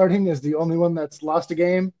they're starting is the only one that's lost a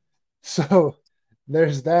game. So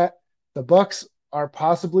there's that. The Bucks are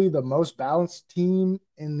possibly the most balanced team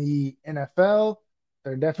in the NFL.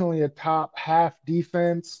 They're definitely a top half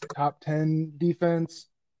defense, top 10 defense,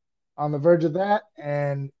 on the verge of that.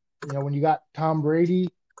 And when you got Tom Brady,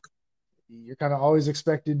 you're kind of always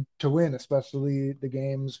expected to win, especially the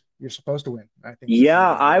games you're supposed to win. I think this is Yeah,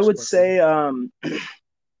 one of I those would sports games. say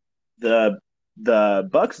the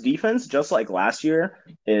Bucks defense, just like last year,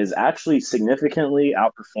 is actually significantly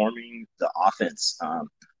outperforming the offense.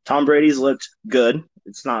 Tom Brady's looked good.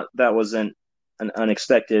 It's not that wasn't an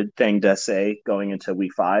unexpected thing to say going into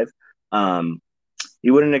Week 5. Um,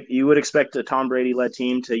 you would expect a Tom Brady led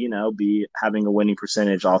team to be having a winning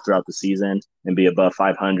percentage all throughout the season and be above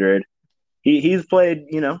 500. He's played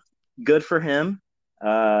good for him.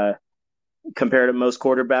 Uh, Compared to most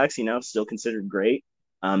quarterbacks, still considered great.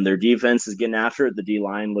 Their defense is getting after it. The D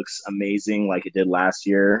line looks amazing, like it did last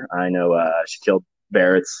year. I know Shaquille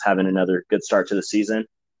Barrett's having another good start to the season.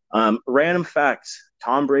 Random fact: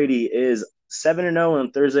 Tom Brady is 7-0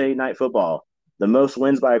 on Thursday night football, the most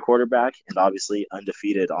wins by a quarterback, and obviously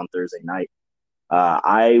undefeated on Thursday night.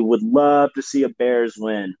 I would love to see a Bears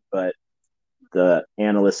win, but the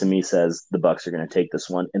analyst in me says the Bucks are going to take this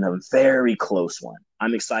one in a very close one.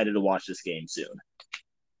 I'm excited to watch this game soon.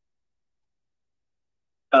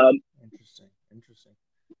 Um, Interesting. Interesting.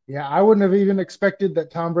 Yeah, I wouldn't have even expected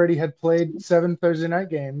that Tom Brady had played 7 Thursday night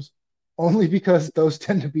games, only because those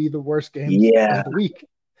tend to be the worst games yeah, of the week.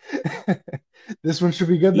 This one should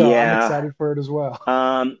be good, though. I'm yeah. excited for it as well.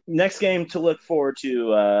 Next game to look forward to: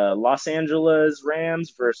 Los Angeles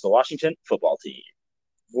Rams versus the Washington Football Team.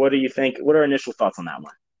 What do you think? What are initial thoughts on that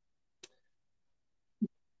one?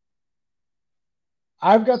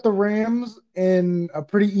 I've got the Rams in a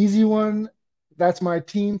pretty easy one. That's my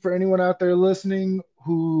team for anyone out there listening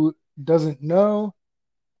who doesn't know.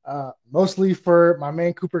 Mostly for my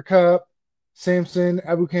man Cooper Cup, Samson,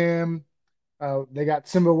 Ebukam. They got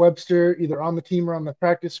Simba Webster either on the team or on the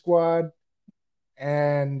practice squad.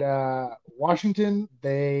 And Washington,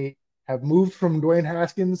 they have moved from Dwayne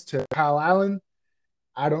Haskins to Kyle Allen.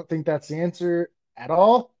 I don't think that's the answer at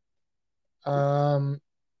all. Um,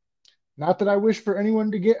 Not that I wish for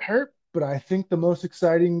anyone to get hurt, but I think the most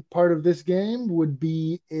exciting part of this game would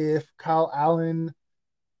be if Kyle Allen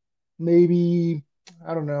maybe,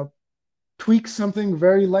 I don't know, tweaks something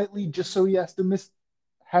very lightly just so he has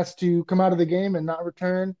to come out of the game and not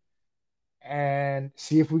return, and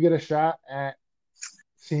see if we get a shot at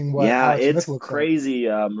seeing what Yeah, Alex it's Smith looks like. crazy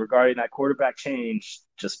regarding that quarterback change.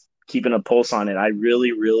 Just keeping a pulse on it. I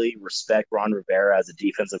really, really respect Ron Rivera as a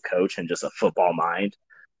defensive coach and just a football mind.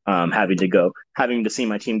 Having to see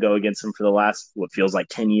my team go against him for the last what feels like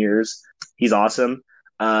 10 years. He's awesome.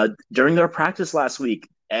 During their practice last week,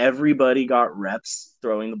 everybody got reps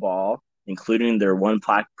throwing the ball, including their one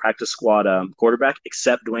practice squad quarterback,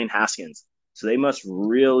 except Dwayne Haskins. So they must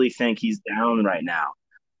really think he's down right now.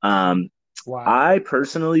 Um, Wow. I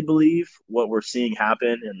personally believe what we're seeing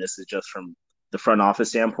happen, and this is just from the front office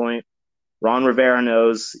standpoint. Ron Rivera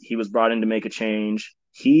knows he was brought in to make a change.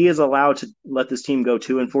 He is allowed to let this team go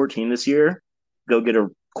 2-14 this year, go get a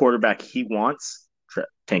quarterback he wants,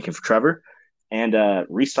 tanking for Trevor, and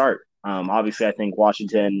restart. Obviously, I think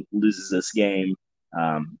Washington loses this game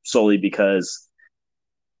solely because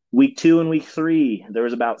week 2 and week 3, there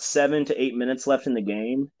was about 7 to 8 minutes left in the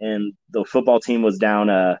game, and the football team was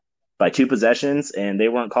down by 2 possessions, and they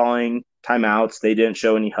weren't calling timeouts. They didn't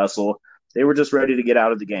show any hustle. They were just ready to get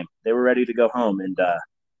out of the game. They were ready to go home, and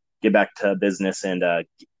get back to business and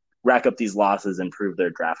rack up these losses and improve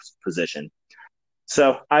their draft position.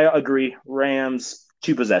 So I agree. Rams,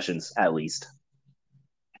 2 possessions at least.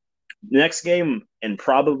 Next game, and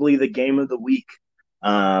probably the game of the week,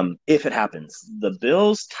 if it happens, the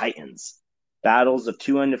Bills Titans. Battles of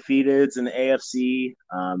two undefeateds in the AFC.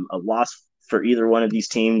 A loss for either one of these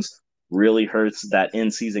teams really hurts that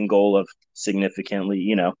in season goal of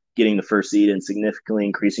significantly, getting the first seed and significantly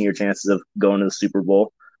increasing your chances of going to the Super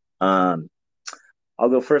Bowl. Um, I'll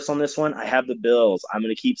go first on this one. I have the Bills. I'm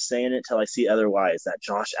going to keep saying it till I see otherwise. That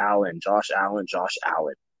Josh Allen, Josh Allen, Josh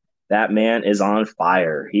Allen. That man is on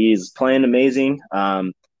fire. He's playing amazing.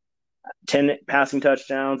 10 passing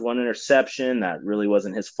touchdowns, 1 interception. That really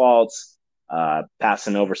wasn't his fault.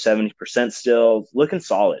 Passing over 70% still, looking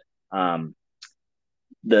solid.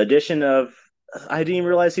 The addition of, I didn't even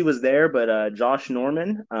realize he was there, but Josh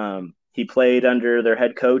Norman, he played under their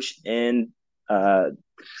head coach in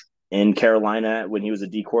Carolina when he was a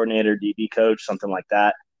D coordinator, DB coach, something like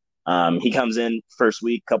that. He comes in first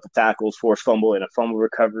week, couple tackles, forced fumble, and a fumble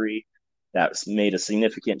recovery. That's made a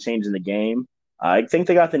significant change in the game. I think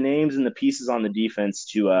they got the names and the pieces on the defense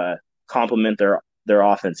to complement their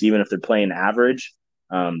offense, even if they're playing average.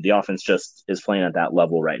 The offense just is playing at that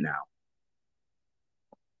level right now.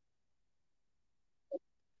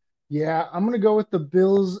 Yeah, I'm going to go with the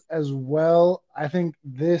Bills as well. I think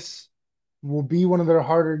this will be one of their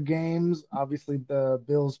harder games. Obviously, the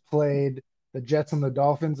Bills played the Jets and the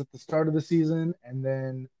Dolphins at the start of the season, and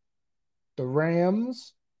then the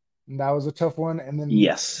Rams. And that was a tough one. And then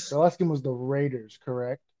Yes. the last game was the Raiders,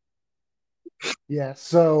 correct? Yeah.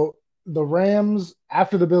 So the Rams,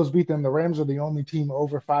 after the Bills beat them, the Rams are the only team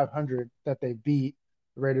over 500 that they beat.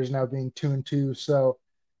 The Raiders now being 2-2. So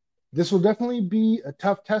this will definitely be a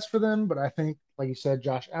tough test for them. But I think, like you said,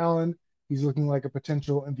 Josh Allen, he's looking like a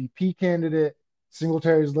potential MVP candidate.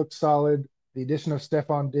 Singletary's looked solid. The addition of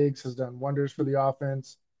Stephon Diggs has done wonders for the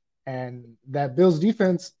offense. And that Bills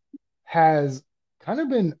defense has kind of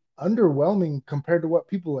been underwhelming compared to what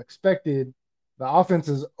people expected. The offense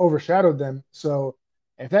has overshadowed them. So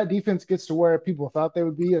if that defense gets to where people thought they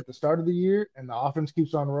would be at the start of the year and the offense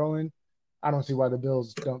keeps on rolling, I don't see why the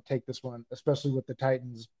Bills don't take this one, especially with the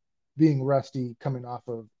Titans being rusty coming off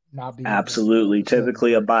of not being able to Absolutely. film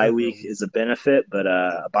Typically, a bye for week a week. is a benefit, but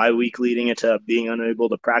a bye week leading into being unable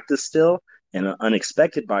to practice still, and an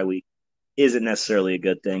unexpected bye week isn't necessarily a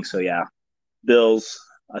good thing. So, yeah, Bills,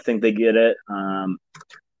 I think they get it.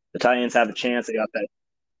 The Titans have a chance. They got that.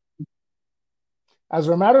 As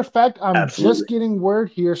a matter of fact, I'm just Absolutely. getting word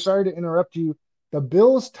here. Sorry to interrupt you. The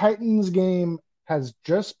Bills Titans game has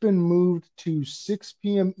just been moved to 6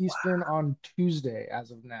 p.m. Eastern on Tuesday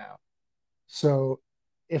as of now. So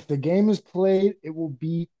if the game is played, it will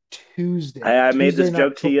be Tuesday, I made Tuesday this night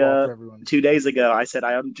joke to football you for everyone. 2 days ago. I said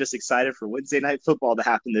I am just excited for Wednesday night football to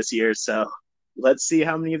happen this year. So let's see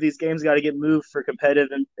how many of these games got to get moved for competitive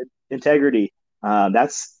integrity.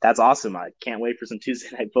 That's awesome. I can't wait for some Tuesday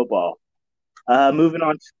night football. Moving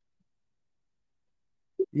on.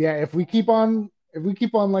 Yeah, if we keep on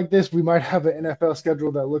like this, we might have an NFL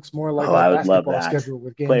schedule that looks more like Oh, our I would love basketball that. schedule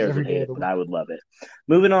with games Players would every day hate of it, the but week. I would love it.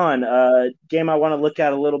 Moving on. Game I want to look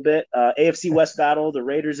at a little bit. AFC West battle: the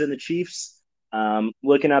Raiders and the Chiefs.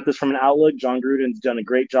 Looking at this from an outlook, John Gruden's done a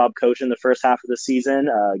great job coaching the first half of the season,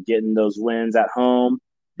 getting those wins at home,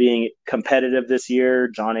 being competitive this year.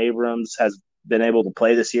 John Abrams has been able to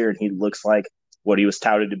play this year, and he looks like what he was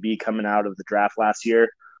touted to be coming out of the draft last year.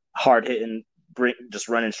 Hard hitting, just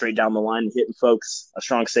running straight down the line, hitting folks, a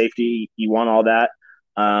strong safety. He won all that.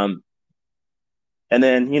 Um, and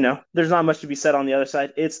then, there's not much to be said on the other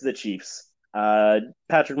side. It's the Chiefs.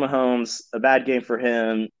 Patrick Mahomes, a bad game for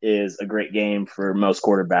him is a great game for most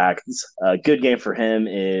quarterbacks. A good game for him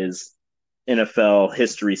is NFL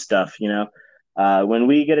history stuff, When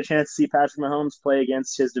we get a chance to see Patrick Mahomes play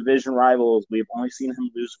against his division rivals, we've only seen him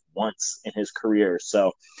lose once in his career.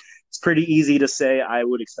 So it's pretty easy to say I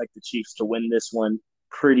would expect the Chiefs to win this one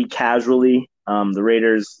pretty casually. The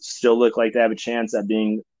Raiders still look like they have a chance at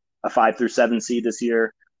being a 5 through 7 seed this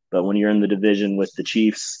year, but when you're in the division with the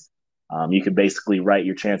Chiefs, you could basically write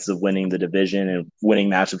your chances of winning the division and winning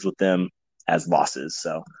matchups with them as losses.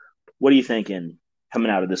 So, what are you thinking coming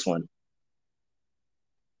out of this one?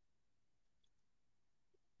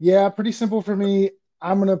 Yeah, pretty simple for me.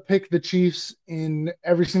 I'm gonna pick the Chiefs in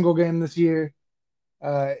every single game this year.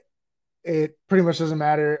 Uh, it pretty much doesn't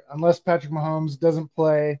matter unless Patrick Mahomes doesn't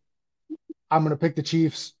play. I'm gonna pick the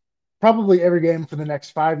Chiefs probably every game for the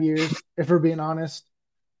next 5 years, if we're being honest.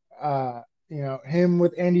 Him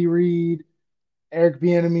with Andy Reid, Eric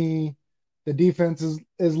Bieniemy, the defense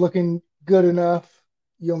is looking good enough.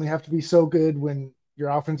 You only have to be so good when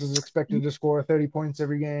Your offense is expected to score 30 points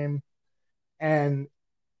every game. And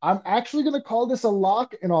I'm actually going to call this a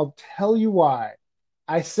lock, and I'll tell you why.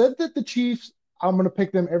 I said that the Chiefs, I'm going to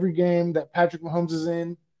pick them every game that Patrick Mahomes is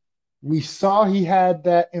in. We saw he had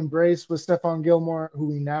that embrace with Stephon Gilmore, who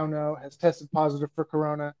we now know has tested positive for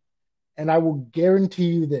corona. And I will guarantee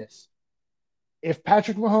you this: if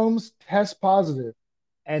Patrick Mahomes tests positive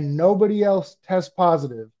and nobody else tests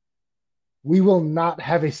positive, we will not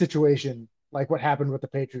have a situation like what happened with the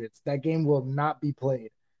Patriots. That game will not be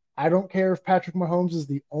played. I don't care if Patrick Mahomes is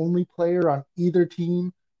the only player on either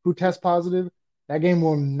team who tests positive. That game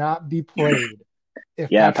will not be played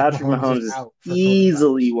if Yeah, Patrick Patrick Mahomes is Mahomes is out for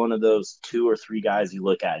easily coronavirus. one of those two or three guys you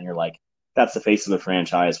look at and you're like, that's the face of the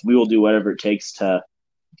franchise. We will do whatever it takes to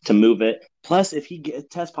move it. Plus, if he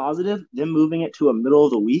tests positive, then moving it to a middle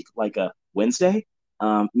of the week, like a Wednesday,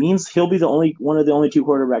 means he'll be the only one of the only two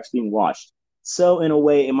quarterbacks being watched. So in a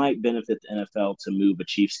way, it might benefit the NFL to move a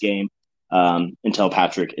Chiefs game until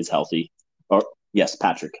Patrick is healthy. Or yes,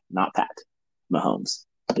 Patrick, not Pat. Mahomes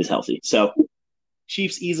is healthy. So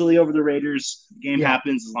Chiefs easily over the Raiders. The game Yeah,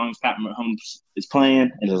 happens as long as Pat Mahomes is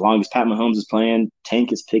playing, and as long as Pat Mahomes is playing,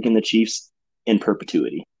 Tank is picking the Chiefs in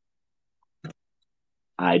perpetuity.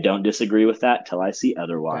 I don't disagree with that till I see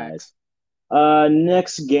otherwise.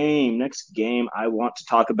 facts. Next game I want to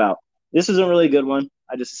talk about. This isn't really a good one.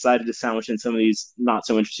 I just decided to sandwich in some of these not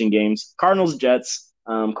so interesting games. Cardinals Jets.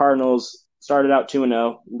 Cardinals started out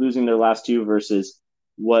 2-0, losing their last two versus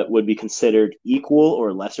what would be considered equal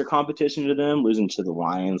or lesser competition to them, losing to the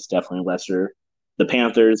Lions, definitely lesser. The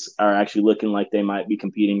Panthers are actually looking like they might be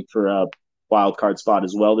competing for a wild card spot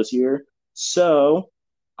as well this year. So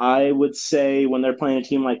I would say when they're playing a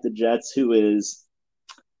team like the Jets, who is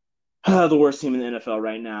the worst team in the NFL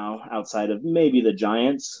right now, outside of maybe the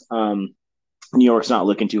Giants. New York's not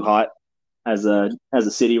looking too hot as a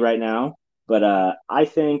city right now, but I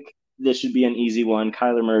think this should be an easy one.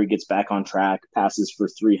 Kyler Murray gets back on track, passes for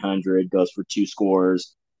 300, goes for two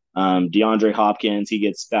scores. DeAndre Hopkins, he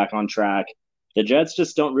gets back on track. The Jets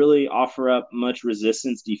just don't really offer up much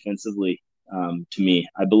resistance defensively to me.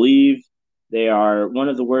 I believe they are one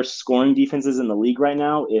of the worst scoring defenses in the league right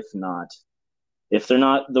now, if they're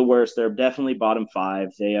not the worst, they're definitely bottom five.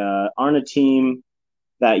 They aren't a team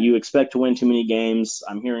that you expect to win too many games.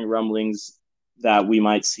 I'm hearing rumblings that we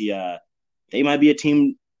might see they might be a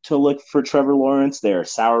team to look for Trevor Lawrence. They're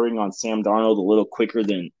souring on Sam Darnold a little quicker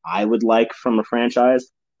than I would like from a franchise,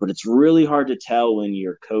 but it's really hard to tell when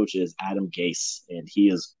your coach is Adam Gase, and he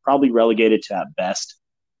is probably relegated to at best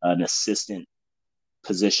an assistant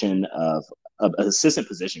position of an assistant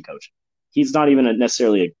position coach. He's not even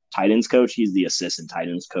necessarily a tight ends coach. He's the assistant tight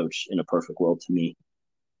ends coach in a perfect world to me.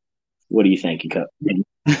 What do you think?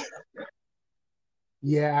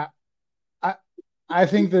 Yeah, I I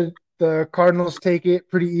think that the Cardinals take it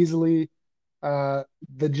pretty easily. Uh,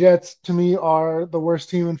 the Jets, to me, are the worst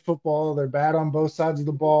team in football. They're bad on both sides of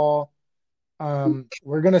the ball.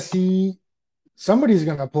 We're gonna see somebody's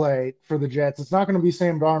gonna play for the Jets. It's not gonna be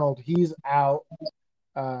Sam Darnold. He's out.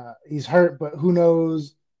 He's hurt, but who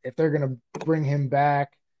knows if they're gonna bring him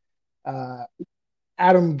back. Uh,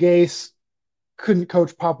 Adam Gase couldn't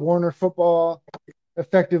coach Pop Warner football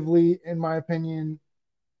effectively, in my opinion.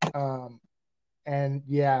 Um, and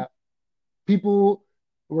yeah, people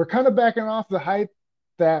were kind of backing off the hype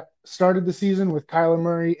that started the season with Kyler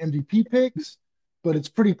Murray MVP picks, but it's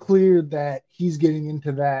pretty clear that he's getting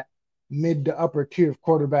into that mid to upper tier of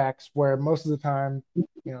quarterbacks where most of the time,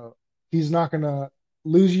 he's not going to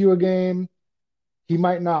lose you a game. He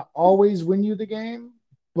might not always win you the game,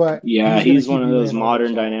 but Yeah, he's going to he's one keep of you those in or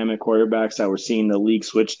modern upset. dynamic quarterbacks that we're seeing the league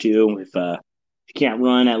switch to. If you can't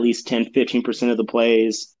run at least 10-15% of the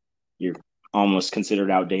plays, you're almost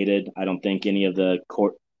considered outdated. I don't think any of the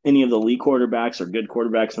league quarterbacks or good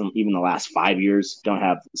quarterbacks from even the last 5 years don't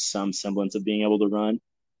have some semblance of being able to run,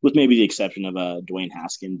 with maybe the exception of Dwayne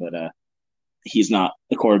Haskin, but he's not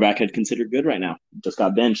a quarterback I'd consider good right now. Just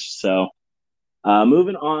got benched. So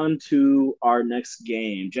moving on to our next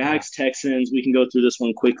game, Yeah. Jags Texans. We can go through this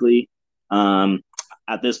one quickly. Um,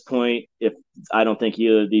 at this point, if I don't think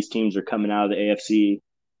either of these teams are coming out of the AFC,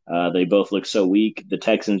 they both look so weak. The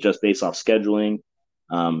Texans, just based off scheduling,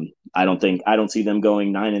 I don't see them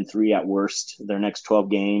going 9-3 at worst. Their next 12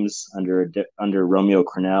 games under Romeo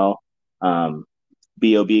Crennel.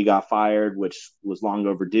 Bob got fired, which was long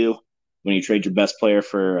overdue. When you trade your best player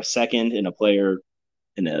for a second and a player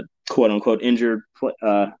in a quote unquote injury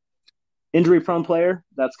prone player,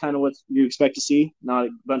 that's kind of what you expect to see, not a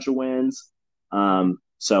bunch of wins.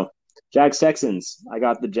 So Jags Texans. I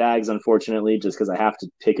got the Jags, unfortunately, just because I have to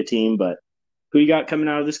pick a team. But who you got coming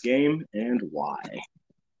out of this game and why?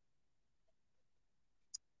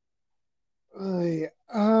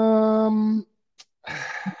 Um,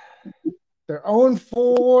 they're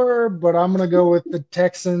 0-4, but I'm gonna go with the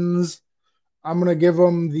Texans. I'm gonna give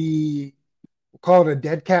them the we'll call it a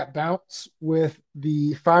dead cat bounce with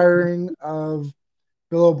the firing of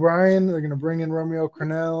Bill O'Brien. They're gonna bring in Romeo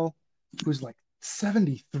Crennel, who's like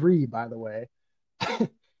 73, by the way.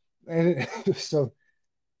 And so,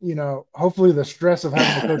 hopefully the stress of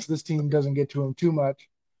having to coach this team doesn't get to him too much.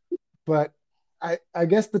 But I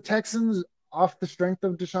guess the Texans, off the strength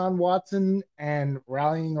of Deshaun Watson and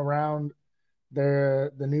rallying around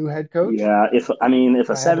the new head coach, Yeah, if if a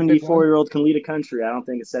I had to pick one, 74-year-old can lead a country, I don't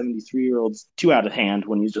think a 73-year-old's too out of hand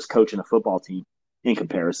when he's just coaching a football team in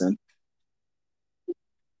comparison.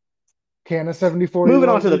 can a 74 year Moving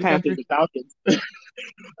on old to the lead a Panthers country? and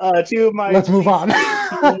Falcons. Two of my Let's move least on.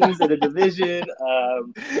 favorite teams in a division.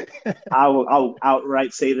 I'll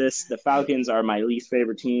outright say this: the Falcons are my least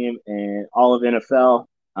favorite team in all of NFL.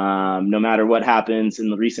 No matter what happens in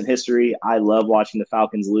the recent history, I love watching the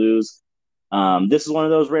Falcons lose. This is one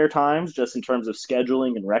of those rare times, just in terms of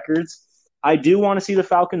scheduling and records. I do want to see the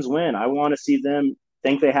Falcons win. I want to see them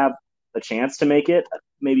think they have a chance to make it.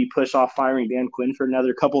 Maybe push off firing Dan Quinn for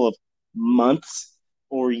another couple of months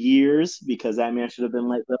or years because that man should have been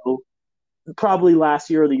let go probably last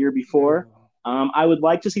year or the year before. I would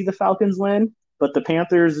like to see the Falcons win, but the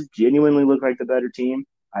Panthers genuinely look like the better team.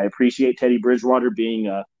 I appreciate Teddy Bridgewater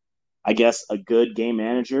being I guess, a good game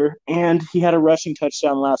manager. And he had a rushing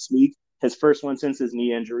touchdown last week, his first one since his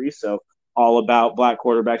knee injury. So, all about black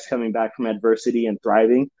quarterbacks coming back from adversity and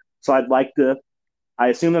thriving. So, I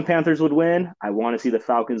assume the Panthers would win. I want to see the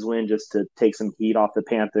Falcons win just to take some heat off the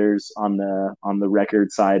Panthers on the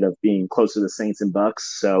record side of being close to the Saints and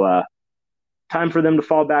Bucks. So, time for them to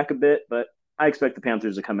fall back a bit, but I expect the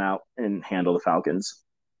Panthers to come out and handle the Falcons.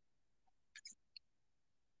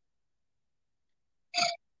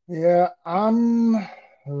 Yeah, I'm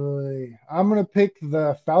gonna pick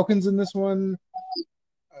the Falcons in this one,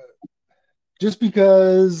 just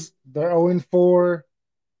because they're 0-4.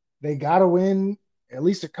 They gotta win at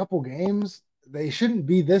least a couple games. They shouldn't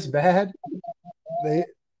be this bad. They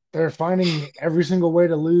they're finding every single way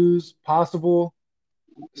to lose possible.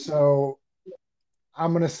 So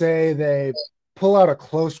I'm gonna say they pull out a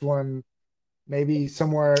close one, maybe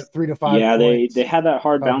somewhere 3 to 5 Yeah, they points. had that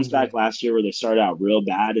hard bounce Falcons back win. last year where they started out real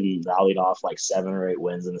bad and rallied off like 7 or 8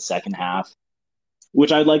 wins in the second half,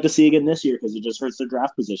 which I'd like to see again this year because it just hurts their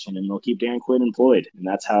draft position and they'll keep Dan Quinn employed, and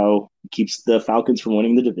that's how it keeps the Falcons from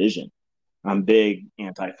winning the division. I'm big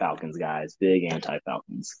anti-Falcons guys, big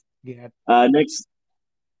anti-Falcons. Yeah, Next,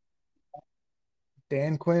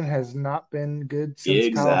 Dan Quinn has not been good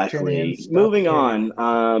since Kyle Shanahan exactly. stopped Moving carrying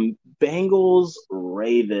on, the team. Bengals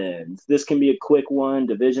Ravens. This can be a quick one.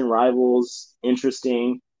 Division rivals,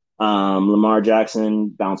 interesting. Lamar Jackson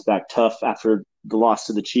bounced back tough after the loss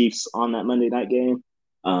to the Chiefs on that Monday night game.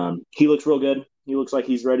 He looks real good. He looks like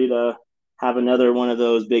he's ready to have another one of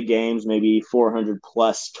those big games, maybe 400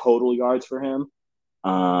 plus total yards for him.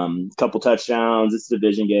 Couple touchdowns. It's a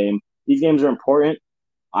division game. These games are important.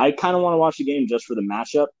 I kind of want to watch the game just for the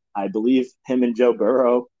matchup. I believe him and Joe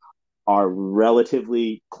Burrow are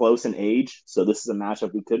relatively close in age. So this is a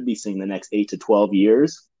matchup we could be seeing the next 8 to 12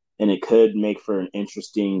 years. And it could make for an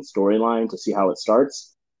interesting storyline to see how it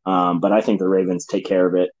starts. But I think the Ravens take care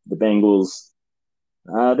of it. The Bengals,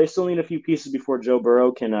 they still need a few pieces before Joe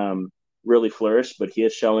Burrow can really flourish, but he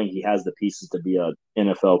is showing he has the pieces to be an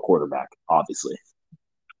NFL quarterback, obviously.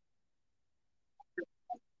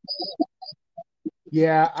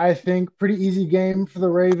 Yeah, I think pretty easy game for the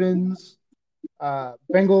Ravens.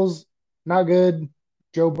 Bengals, not good.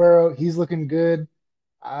 Joe Burrow, he's looking good.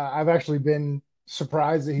 I've actually been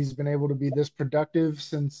surprised that he's been able to be this productive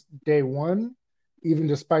since day one, even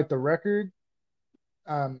despite the record.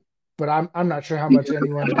 Um, but I'm not sure how much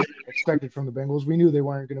anyone expected from the Bengals. We knew they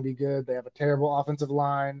weren't going to be good. They have a terrible offensive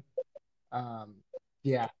line. Um,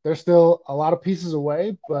 yeah, they're still a lot of pieces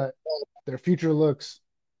away, but their future looks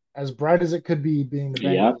as bright as it could be being the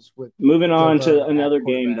Yep. Bengals with Moving Joe on to Burrow at another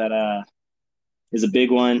game quarterback. that is a big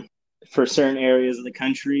one for certain areas of the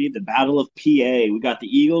country. The Battle of PA. We got the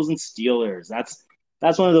Eagles and Steelers.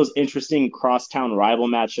 That's one of those interesting crosstown rival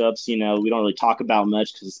matchups. You know, we don't really talk about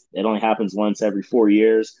much because it only happens once every 4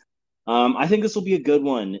 years. I think this will be a good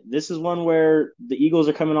one. This is one where the Eagles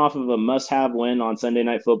are coming off of a must-have win on Sunday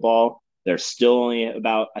Night Football. They're still only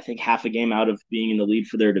about, I think, half a game out of being in the lead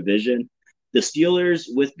for their division. The Steelers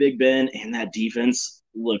with Big Ben and that defense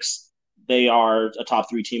looks they are a top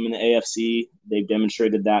three team in the AFC. They've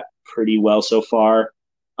demonstrated that pretty well so far.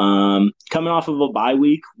 Coming off of a bye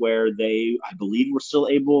week where they, I believe, were still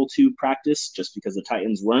able to practice just because the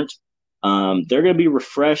Titans weren't. They're going to be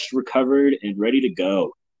refreshed, recovered, and ready to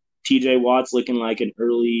go. TJ Watt's looking like an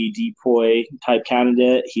early depoy type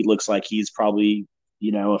candidate. He looks like he's probably,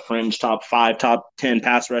 a fringe top 5, top 10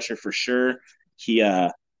 pass rusher for sure. He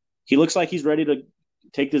looks like he's ready to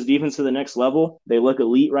take this defense to the next level. They look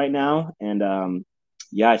elite right now, and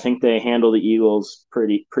yeah, I think they handle the Eagles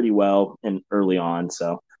pretty well and early on.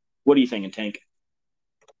 So, what are you thinking, Tank?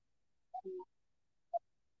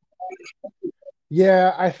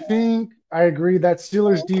 Yeah, I think I agree that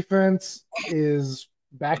Steelers defense is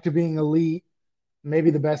back to being elite,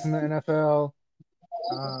 maybe the best in the NFL.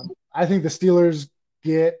 I think the Steelers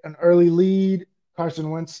get an early lead. Carson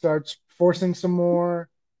Wentz starts forcing some more,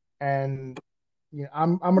 and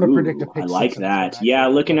I'm going to predict a Ooh, I pick like six in this one. that. Yeah,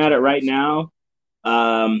 Actually, for the looking at it right touchdowns. now,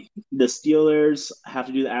 the Steelers have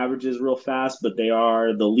to do the averages real fast, but they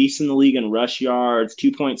are the least in the league in rush yards,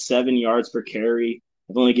 2.7 yards per carry.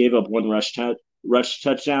 They've only gave up one rush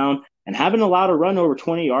touchdown and haven't allowed a run over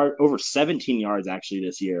 20 yards, over 17 yards actually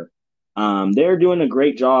this year. They're doing a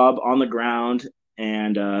great job on the ground,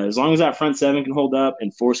 and as long as that front seven can hold up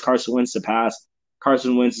and force Carson Wentz to pass,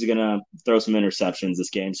 Carson Wentz is gonna throw some interceptions this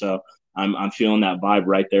game. So I'm feeling that vibe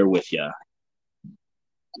right there with you.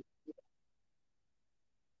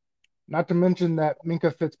 Not to mention that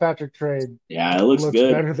Minka Fitzpatrick trade Yeah, it looks looks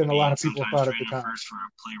good. better I than a lot mean, of people sometimes thought at the trading a time. first for a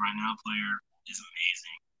play right now player is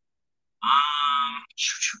amazing.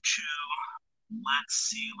 Choo choo choo. Let's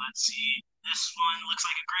see. This one looks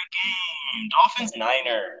like a great game. Dolphins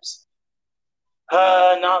Niners.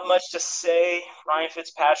 Not much to say. Ryan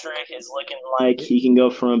Fitzpatrick is looking like he can go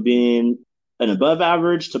from being an above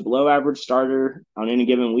average to below average starter on any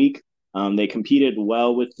given week. They competed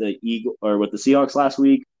well with the Eagle or with the Seahawks last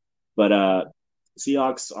week, but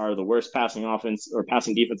Seahawks are the worst passing offense or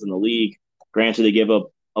passing defense in the league. Granted, they give up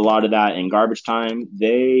a lot of that in garbage time.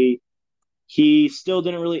 He still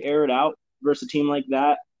didn't really air it out versus a team like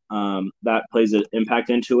that. That plays an impact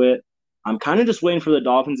into it. I'm kind of just waiting for the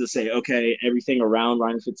Dolphins to say, okay, everything around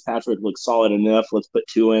Ryan Fitzpatrick looks solid enough. Let's put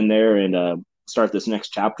two in there and start this next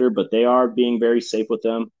chapter. But they are being very safe with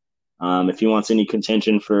them. If he wants any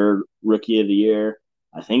contention for Rookie of the Year,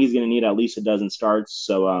 I think he's going to need at least a dozen starts.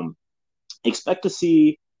 So expect to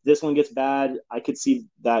see this one gets bad. I could see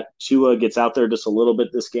that Tua gets out there just a little bit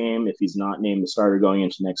this game if he's not named the starter going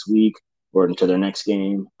into next week or into their next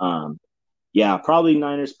game. Yeah, probably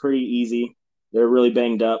Niners pretty easy. They're really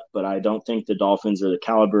banged up, but I don't think the Dolphins are the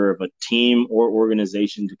caliber of a team or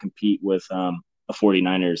organization to compete with a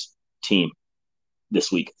 49ers team this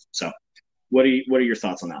week. So, what are your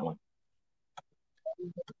thoughts on that one?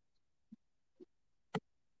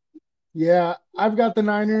 Yeah, I've got the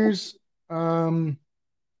Niners. Um,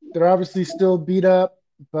 they're obviously still beat up,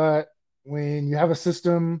 but when you have a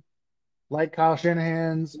system like Kyle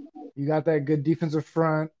Shanahan's, you got that good defensive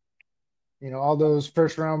front, all those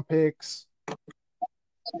first round picks.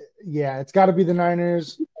 Yeah, it's got to be the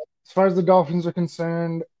Niners. As far as the Dolphins are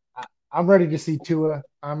concerned, I'm ready to see Tua.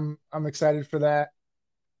 I'm excited for that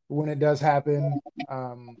when it does happen.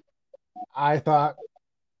 I thought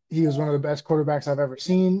he was one of the best quarterbacks I've ever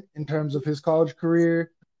seen in terms of his college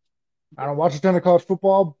career. I don't watch a ton of college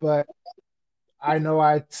football, but I know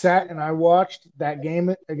I sat and I watched that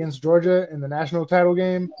game against Georgia in the national title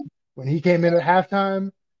game when he came in at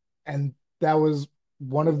halftime, and that was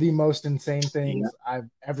one of the most insane Yeah, things I've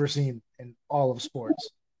ever seen in all of sports.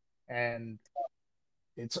 And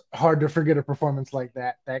it's hard to forget a performance like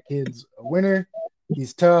that. That kid's a winner.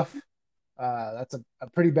 He's tough. That's a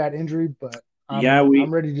pretty bad injury, but yeah,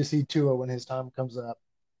 I'm ready to see Tua when his time comes up.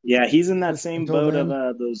 he's in that same Until boat of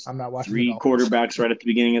then, those I'm not watching the three Dolphins. quarterbacks right at the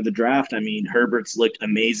beginning of the draft. I mean, Herbert's looked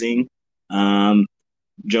amazing. Um,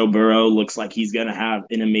 Joe Burrow looks like he's going to have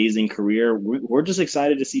an amazing career. We're just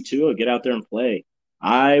excited to see Tua get out there and play.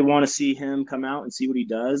 I want to see him come out and see what he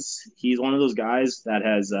does. He's one of those guys that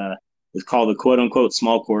is called the quote unquote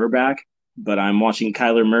small quarterback, but I'm watching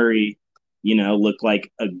Kyler Murray, look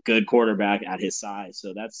like a good quarterback at his size.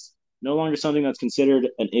 So that's no longer something that's considered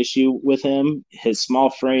an issue with him. His small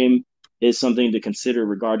frame is something to consider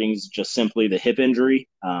regarding just simply the hip injury.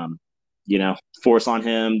 Force on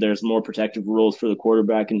him. There's more protective rules for the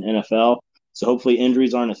quarterback in the NFL. So hopefully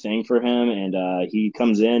injuries aren't a thing for him, and he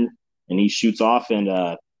comes in and he shoots off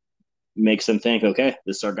and makes them think, okay,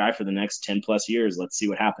 this is our guy for the next 10 plus years. Let's see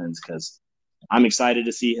what happens because I'm excited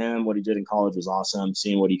to see him. What he did in college was awesome.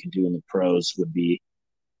 Seeing what he can do in the pros would be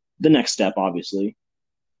the next step, obviously.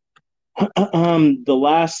 The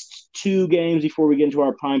last two games before we get into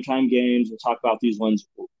our primetime games, we'll talk about these ones.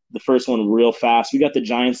 The first one real fast. We got the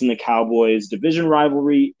Giants and the Cowboys division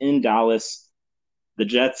rivalry in Dallas. the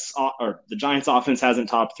Giants offense hasn't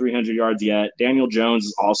topped 300 yards yet. Daniel Jones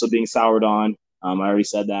is also being soured on. I already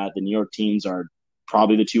said that. The New York teams are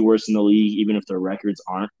probably the two worst in the league, even if their records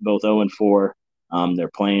aren't both 0 and 4. They're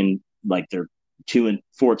playing like they're 2 and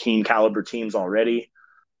 14 caliber teams already.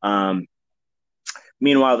 Um,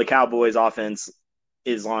 Meanwhile, the Cowboys offense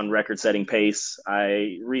is on record setting pace.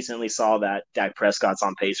 I recently saw that Dak Prescott's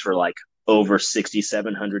on pace for like over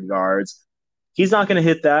 6,700 yards. He's not going to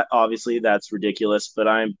hit that. Obviously, that's ridiculous, but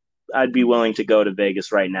I'd be willing to go to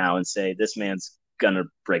Vegas right now and say this man's going to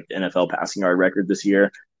break the NFL passing yard record this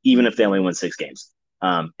year, even if they only win 6 games.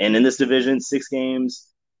 And in this division, 6 games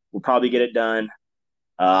will probably get it done.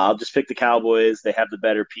 I'll just pick the Cowboys. They have the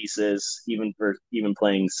better pieces, even for even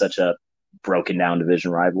playing such a broken down division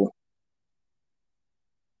rival.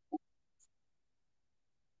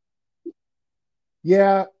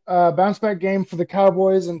 Yeah, bounce back game for the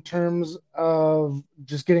Cowboys in terms of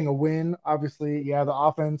just getting a win. Obviously, yeah, the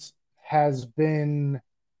offense has been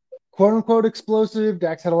quote unquote explosive.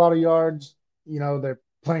 Dak's had a lot of yards. They're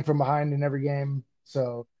playing from behind in every game,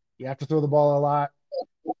 so you have to throw the ball a lot.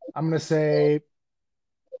 I'm going to say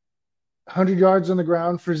 100 yards on the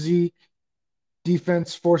ground for Zeke.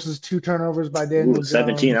 Defense forces 2 turnovers by Ooh, Daniel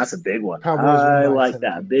 17. That's Jones. a big one. Cowboys win I by like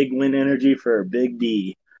that. 17. Big win energy for Big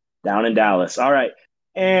D down in Dallas. All right.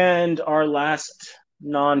 And our last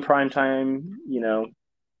non primetime,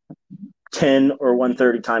 10 or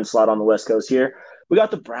 1:30 time slot on the West Coast here. We got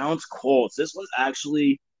the Browns Colts. This was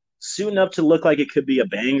actually suiting up to look like it could be a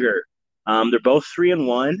banger. They're both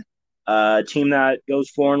 3-1. A team that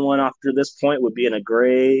goes 4-1 after this point would be in a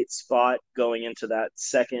great spot going into that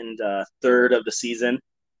second third of the season.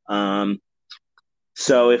 Um,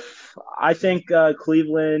 so if I think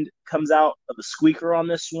Cleveland comes out of the squeaker on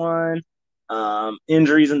this one,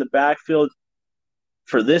 injuries in the backfield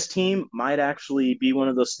for this team might actually be one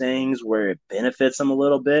of those things where it benefits them a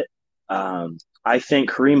little bit. I think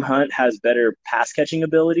Kareem Hunt has better pass catching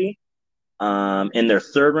ability. And their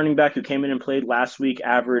third running back who came in and played last week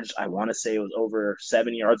averaged, I want to say it was over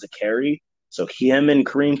 7 yards a carry. So him and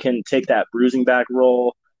Kareem can take that bruising back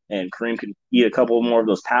role, and Kareem can eat a couple more of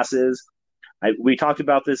those passes. We talked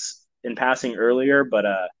about this in passing earlier, but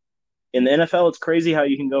in the NFL, it's crazy how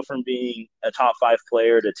you can go from being a top 5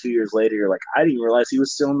 player to 2 years later, you're like, I didn't realize he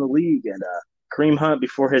was still in the league. And Kareem Hunt,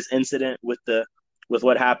 before his incident with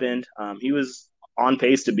what happened, he was on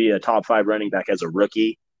pace to be a top 5 running back as a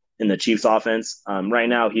rookie in the Chiefs offense. Right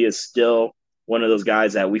now, he is still one of those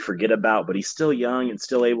guys that we forget about, but he's still young and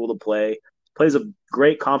still able to play. Plays a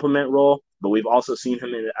great complement role, but we've also seen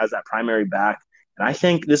him as that primary back. And I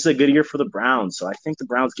think this is a good year for the Browns. So I think the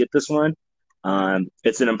Browns get this one.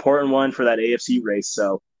 It's an important one for that AFC race.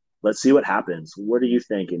 So let's see what happens. What are you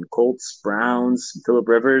thinking? Colts, Browns, Philip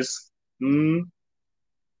Rivers? Hmm.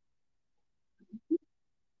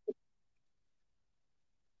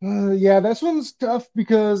 Yeah, this one's tough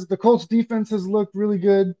because the Colts defense has looked really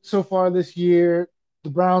good so far this year. The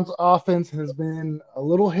Browns offense has been a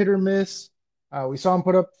little hit or miss. We saw them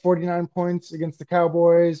put up 49 points against the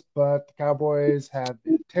Cowboys, but the Cowboys have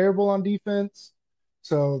been terrible on defense.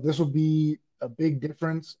 So this will be a big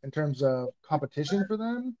difference in terms of competition for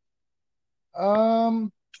them.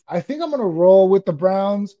 Um, I think I'm gonna roll with the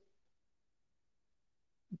Browns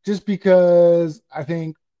just because I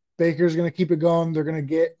think Baker's going to keep it going. They're going to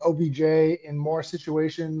get OBJ in more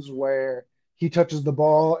situations where he touches the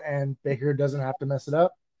ball and Baker doesn't have to mess it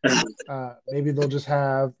up. Maybe they'll just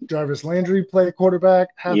have Jarvis Landry play quarterback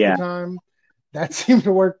half the Yeah, time. That seemed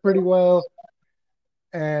to work pretty well.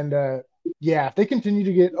 And yeah, if they continue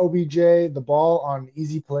to get OBJ the ball on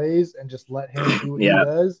easy plays and just let him do what he yeah,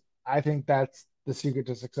 does, I think that's the secret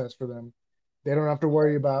to success for them. They don't have to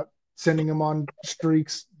worry about sending him on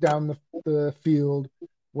streaks down the field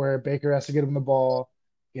where Baker has to get him the ball,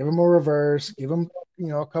 give him a reverse, give him,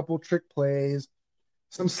 a couple trick plays,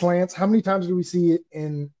 some slants. How many times do we see it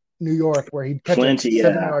in New York where he'd catch a plenty.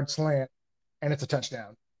 seven Yeah, yard slant and it's a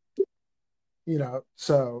touchdown?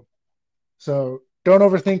 So don't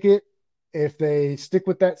overthink it. If they stick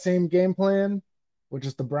with that same game plan, which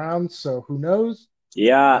is the Browns, so who knows?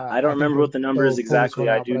 yeah. I don't I think remember what they'll the number is they'll pull this exactly. one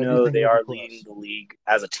I out, do but I do know think they it'll be are leading close. the league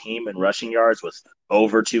as a team in rushing yards with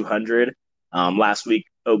over 200. Last week,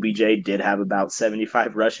 OBJ did have about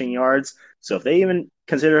 75 rushing yards. So if they even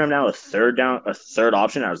consider him now a third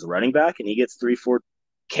option as a running back, and he gets 3, 4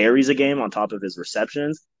 carries a game on top of his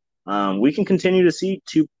receptions, we can continue to see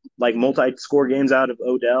two like multi-score games out of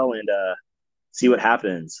Odell and see what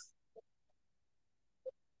happens.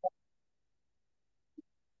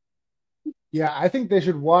 Yeah, I think they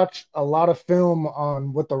should watch a lot of film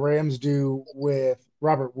on what the Rams do with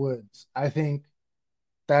Robert Woods. I think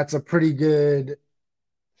that's a pretty good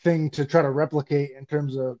thing to try to replicate in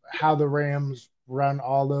terms of how the Rams run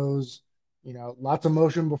all those, lots of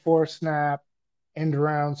motion before snap, end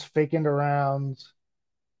arounds, fake end arounds,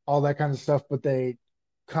 all that kind of stuff. But they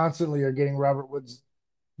constantly are getting Robert Woods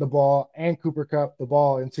the ball and Cooper Cup the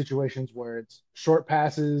ball in situations where it's short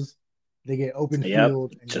passes, they get open Yep.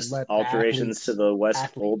 field, and you Just let the alterations to athletes the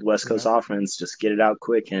athlete, old West Coast offense. Just get it out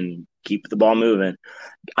quick and keep the ball moving.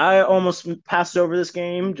 I almost passed over this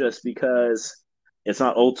game just because it's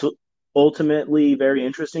not ultimately very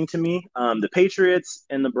interesting to me. The Patriots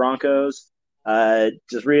and the Broncos,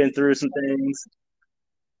 just reading through some things.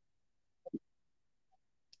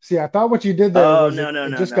 See, I thought what you did there Oh, was no, it no,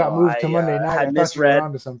 no, just no. got moved to Monday night. Had I thought you were misread.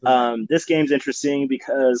 onto something there. This game's interesting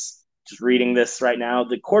because just reading this right now,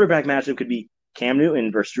 the quarterback matchup could be Cam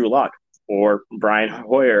Newton versus Drew Lock, or Brian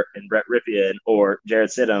Hoyer and Brett Ripien, or Jared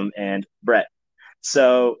Stidham and Brett.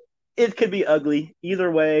 So it could be ugly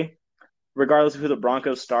either way, regardless of who the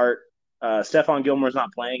Broncos start. Stephon Gilmore's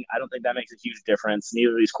not playing. I don't think that makes a huge difference.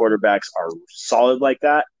 Neither of these quarterbacks are solid like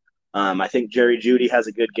that. I think Jerry Jeudy has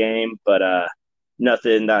a good game, but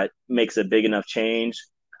nothing that makes a big enough change.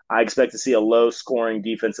 I expect to see a low scoring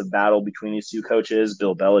defensive battle between these two coaches.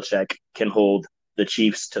 Bill Belichick can hold the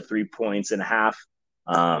Chiefs to 3 points and a half.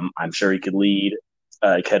 I'm sure he could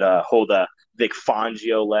hold a Vic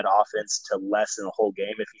Fangio led offense to less than a whole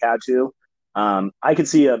game if he had to. I could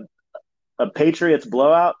see a Patriots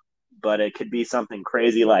blowout, but it could be something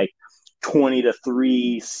crazy like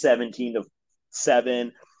 20-3, 17-7,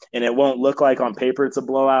 and it won't look like on paper it's a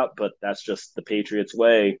blowout, but that's just the Patriots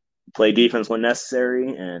way. Play defense when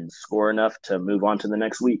necessary and score enough to move on to the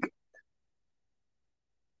next week.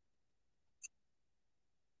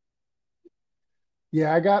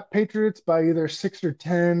 Yeah, I got Patriots by either 6 or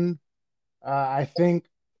 10. I think,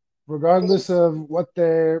 regardless of what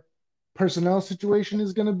their personnel situation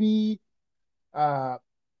is going to be, uh,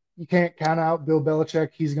 you can't count out Bill Belichick.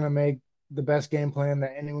 He's going to make the best game plan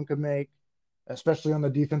that anyone could make, especially on the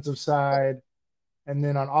defensive side. And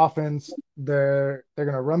then on offense, they're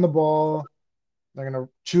going to run the ball, they're going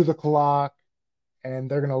to chew the clock, and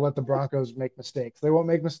they're going to let the Broncos make mistakes. They won't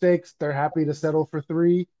make mistakes. They're happy to settle for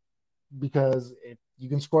three because if you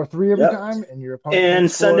can score three every Yep. time and your opponent can't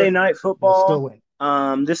And score Sunday it, night you'll still football.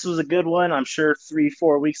 win. This was a good one. I'm sure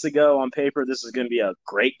 3-4 weeks ago on paper, this is going to be a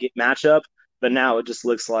great matchup, but now it just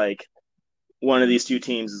looks like one of these two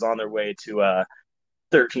teams is on their way to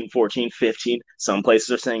 13, 14, 15. Some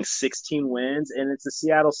places are saying 16 wins, and it's the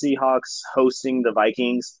Seattle Seahawks hosting the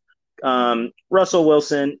Vikings. Russell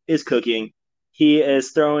Wilson is cooking. He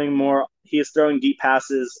is throwing deep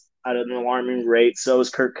passes at an alarming rate. So is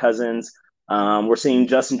Kirk Cousins. We're seeing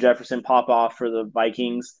Justin Jefferson pop off for the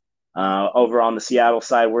Vikings. Over on the Seattle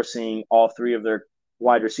side, we're seeing all three of their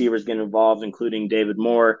wide receivers get involved, including David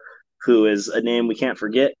Moore, who is a name we can't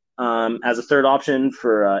forget as a third option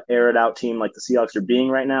for an air it out team like the Seahawks are being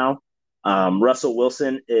right now. Russell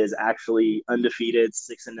Wilson is actually undefeated,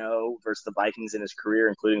 6-0 versus the Vikings in his career,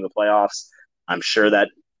 including the playoffs. I'm sure that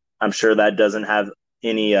I'm sure that doesn't have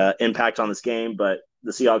any impact on this game, but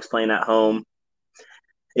the Seahawks playing at home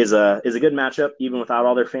is a good matchup, even without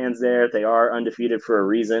all their fans there. They are undefeated for a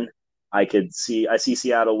reason. I see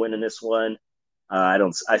Seattle winning this one.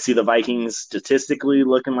 I see the Vikings statistically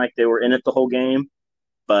looking like they were in it the whole game,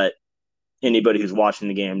 but anybody who's watching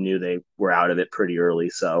the game knew they were out of it pretty early.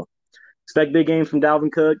 So expect big games from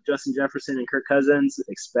Dalvin Cook, Justin Jefferson, and Kirk Cousins.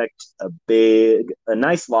 Expect a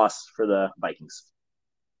nice loss for the Vikings.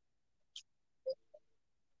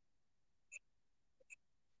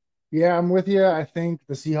 Yeah, I'm with you. I think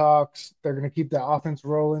the Seahawks, they're going to keep that offense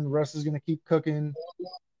rolling. Russ is going to keep cooking.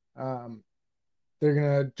 Um, they're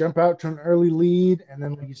going to jump out to an early lead. And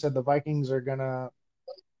then, like you said, the Vikings are going to,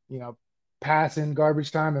 you know, pass in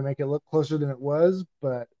garbage time and make it look closer than it was.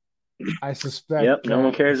 But I suspect Yep, no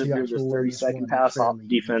one that the cares if you're Seahawks the will win this 32nd one pass off fairly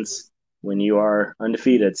easily. defense when you are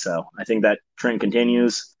undefeated. So I think that trend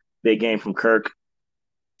continues. Big game from Kirk,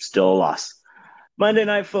 still a loss. Monday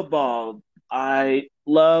Night Football. I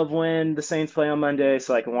love when the Saints play on Monday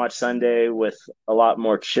so I can watch Sunday with a lot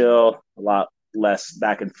more chill, a lot less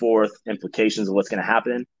back and forth implications of what's going to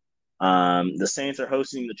happen. The Saints are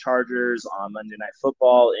hosting the Chargers on Monday Night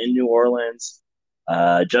Football in New Orleans.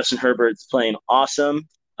 Justin Herbert's playing awesome.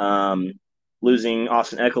 Um, Losing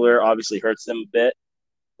Austin Eckler obviously hurts them a bit,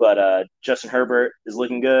 but Justin Herbert is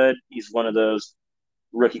looking good. He's one of those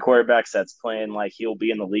rookie quarterbacks that's playing like he'll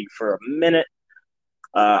be in the league for a minute.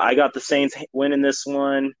 I got the Saints winning this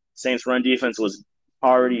one. Saints run defense was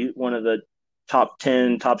already one of the top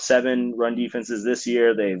 10, top 7 run defenses this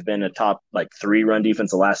year. They've been a top like 3 run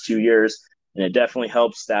defense the last 2 years. And it definitely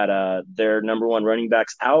helps that their number one running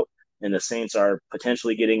back's out. and the Saints are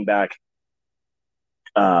potentially getting back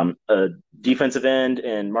a defensive end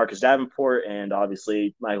and Marcus Davenport, and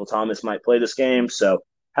obviously Michael Thomas might play this game. So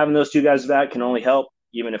having those two guys back can only help.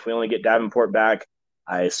 Even if we only get Davenport back,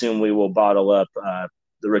 I assume we will bottle up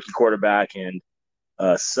the rookie quarterback and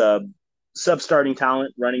sub starting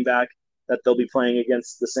talent running back that they'll be playing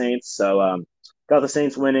against the Saints. So got the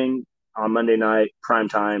Saints winning on Monday night, prime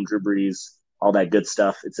time, Drew Brees, all that good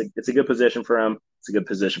stuff. It's a good position for him. It's a good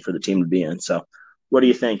position for the team to be in. So, what are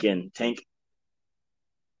you thinking, Tank?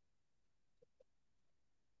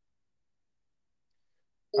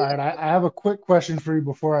 All right, I have a quick question for you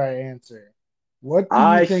before I answer. What do you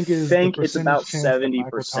I think is the think it's percentage about chance that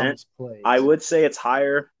Michael 70%. Thomas I plays? would say it's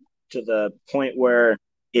higher to the point where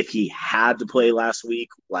if he had to play last week,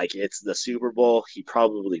 like it's the Super Bowl, he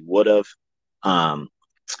probably would have. Um,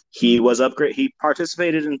 he was upgrade. He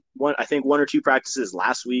participated in I think one or two practices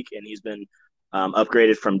last week, and he's been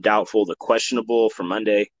upgraded from doubtful to questionable for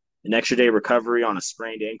Monday. An extra day recovery on a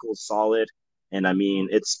sprained ankle is solid. And I mean,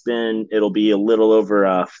 it'll be a little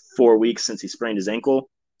over 4 weeks since he sprained his ankle.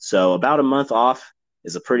 So about a month off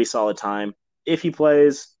is a pretty solid time. If he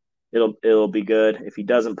plays, it'll be good. If he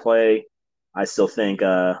doesn't play, I still think,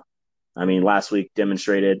 I mean, last week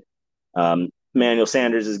demonstrated Manuel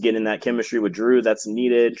Sanders is getting that chemistry with Drew that's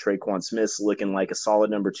needed. Traquan Smith's looking like a solid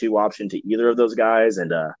number two option to either of those guys, and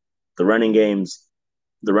the running games,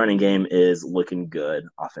 the running game is looking good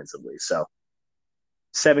offensively. So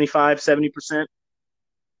 70%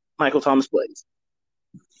 Michael Thomas plays.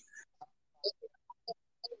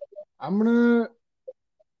 I'm gonna,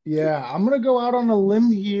 yeah, I'm gonna go out on a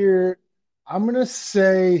limb here. I'm gonna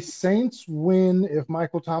say Saints win if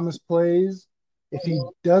Michael Thomas plays. If he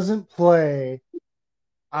doesn't play,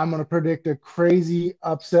 I'm gonna predict a crazy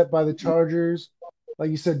upset by the Chargers. Like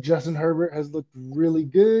you said, Justin Herbert has looked really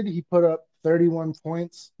good. He put up 31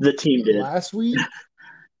 points The team did. last week.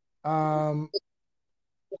 Um,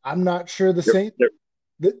 I'm not sure the There, Saint there,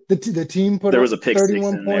 the team put there was up a pick six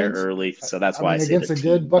 31 in there points. early, so that's I why I mean, say the against a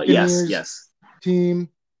good team. But yes, Buccaneers yes. team.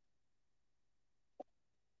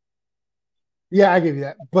 Yeah, I give you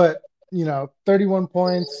that. But, 31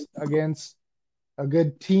 points against a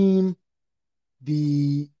good team.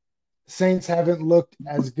 The Saints haven't looked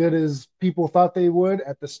as good as people thought they would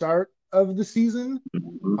at the start of the season.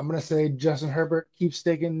 Mm-hmm. I'm going to say Justin Herbert keeps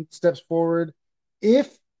taking steps forward.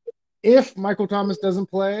 If if Michael Thomas doesn't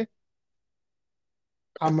play,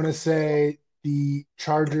 I'm going to say the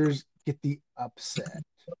Chargers get the upset.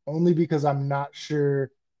 Only because I'm not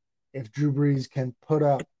sure if Drew Brees can put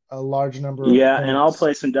up a large number of Yeah, and I'll points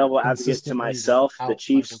play some devil advocate to consistently myself. The without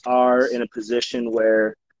Chiefs Michael are in Thomas. a position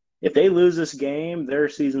where if they lose this game, their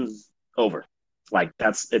season's over. Like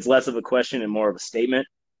it's less of a question and more of a statement.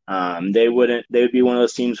 They would be one of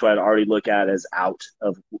those teams who I'd already look at as out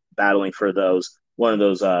of battling for one of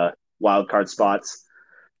those wild card spots.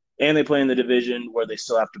 And they play in the division where they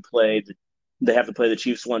have to play the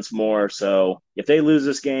Chiefs once more. So if they lose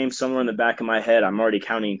this game, somewhere in the back of my head, I'm already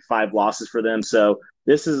counting 5 losses for them. So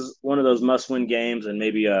this is one of those must-win games and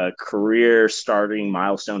maybe a career starting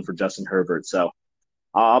milestone for Justin Herbert. So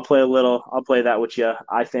I'll play a little. I'll play that with you.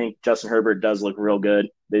 I think Justin Herbert does look real good.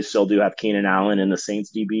 They still do have Keenan Allen, and the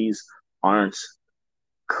Saints DBs aren't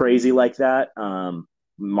crazy like that.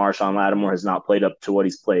 Marshawn Lattimore has not played up to what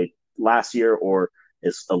he's played last year or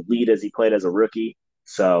as elite as he played as a rookie.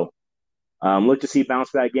 So look to see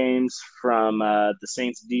bounce back games from the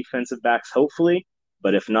Saints defensive backs, hopefully.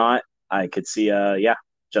 But if not, I could see,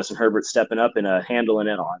 Justin Herbert stepping up and handling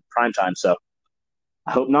it on prime time. So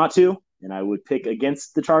I hope not to, and I would pick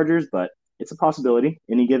against the Chargers, but it's a possibility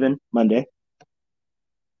any given Monday.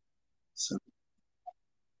 So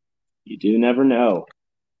you do never know.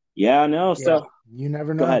 Yeah, no. Yeah, So you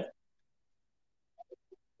never go know. ahead.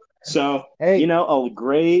 So, Hey, a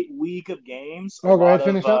great week of games. A no, go lot ahead, of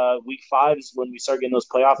finish up. week five is when we start getting those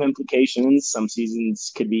playoff implications. Some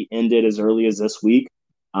seasons could be ended as early as this week.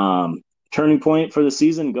 Um, Turning point for the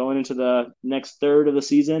season, going into the next third of the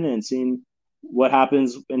season and seeing what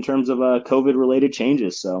happens in terms of COVID related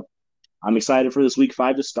changes. So, I'm excited for this week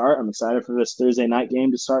five to start. I'm excited for this Thursday night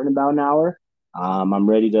game to start in about an hour. I'm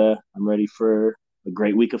ready for a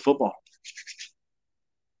great week of football.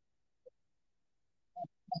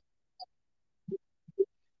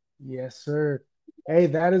 Yes, sir. Hey,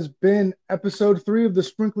 that has been episode 3 of the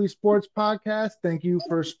Sprinkly Sports Podcast. Thank you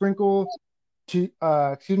for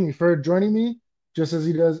for joining me, just as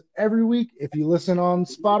he does every week. If you listen on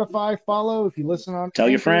Spotify, follow. If you listen on Tell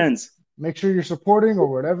your Anchor, friends. make sure you're supporting or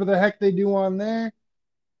whatever the heck they do on there.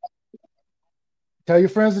 Tell your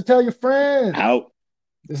friends to tell your friends. Out.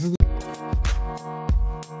 This is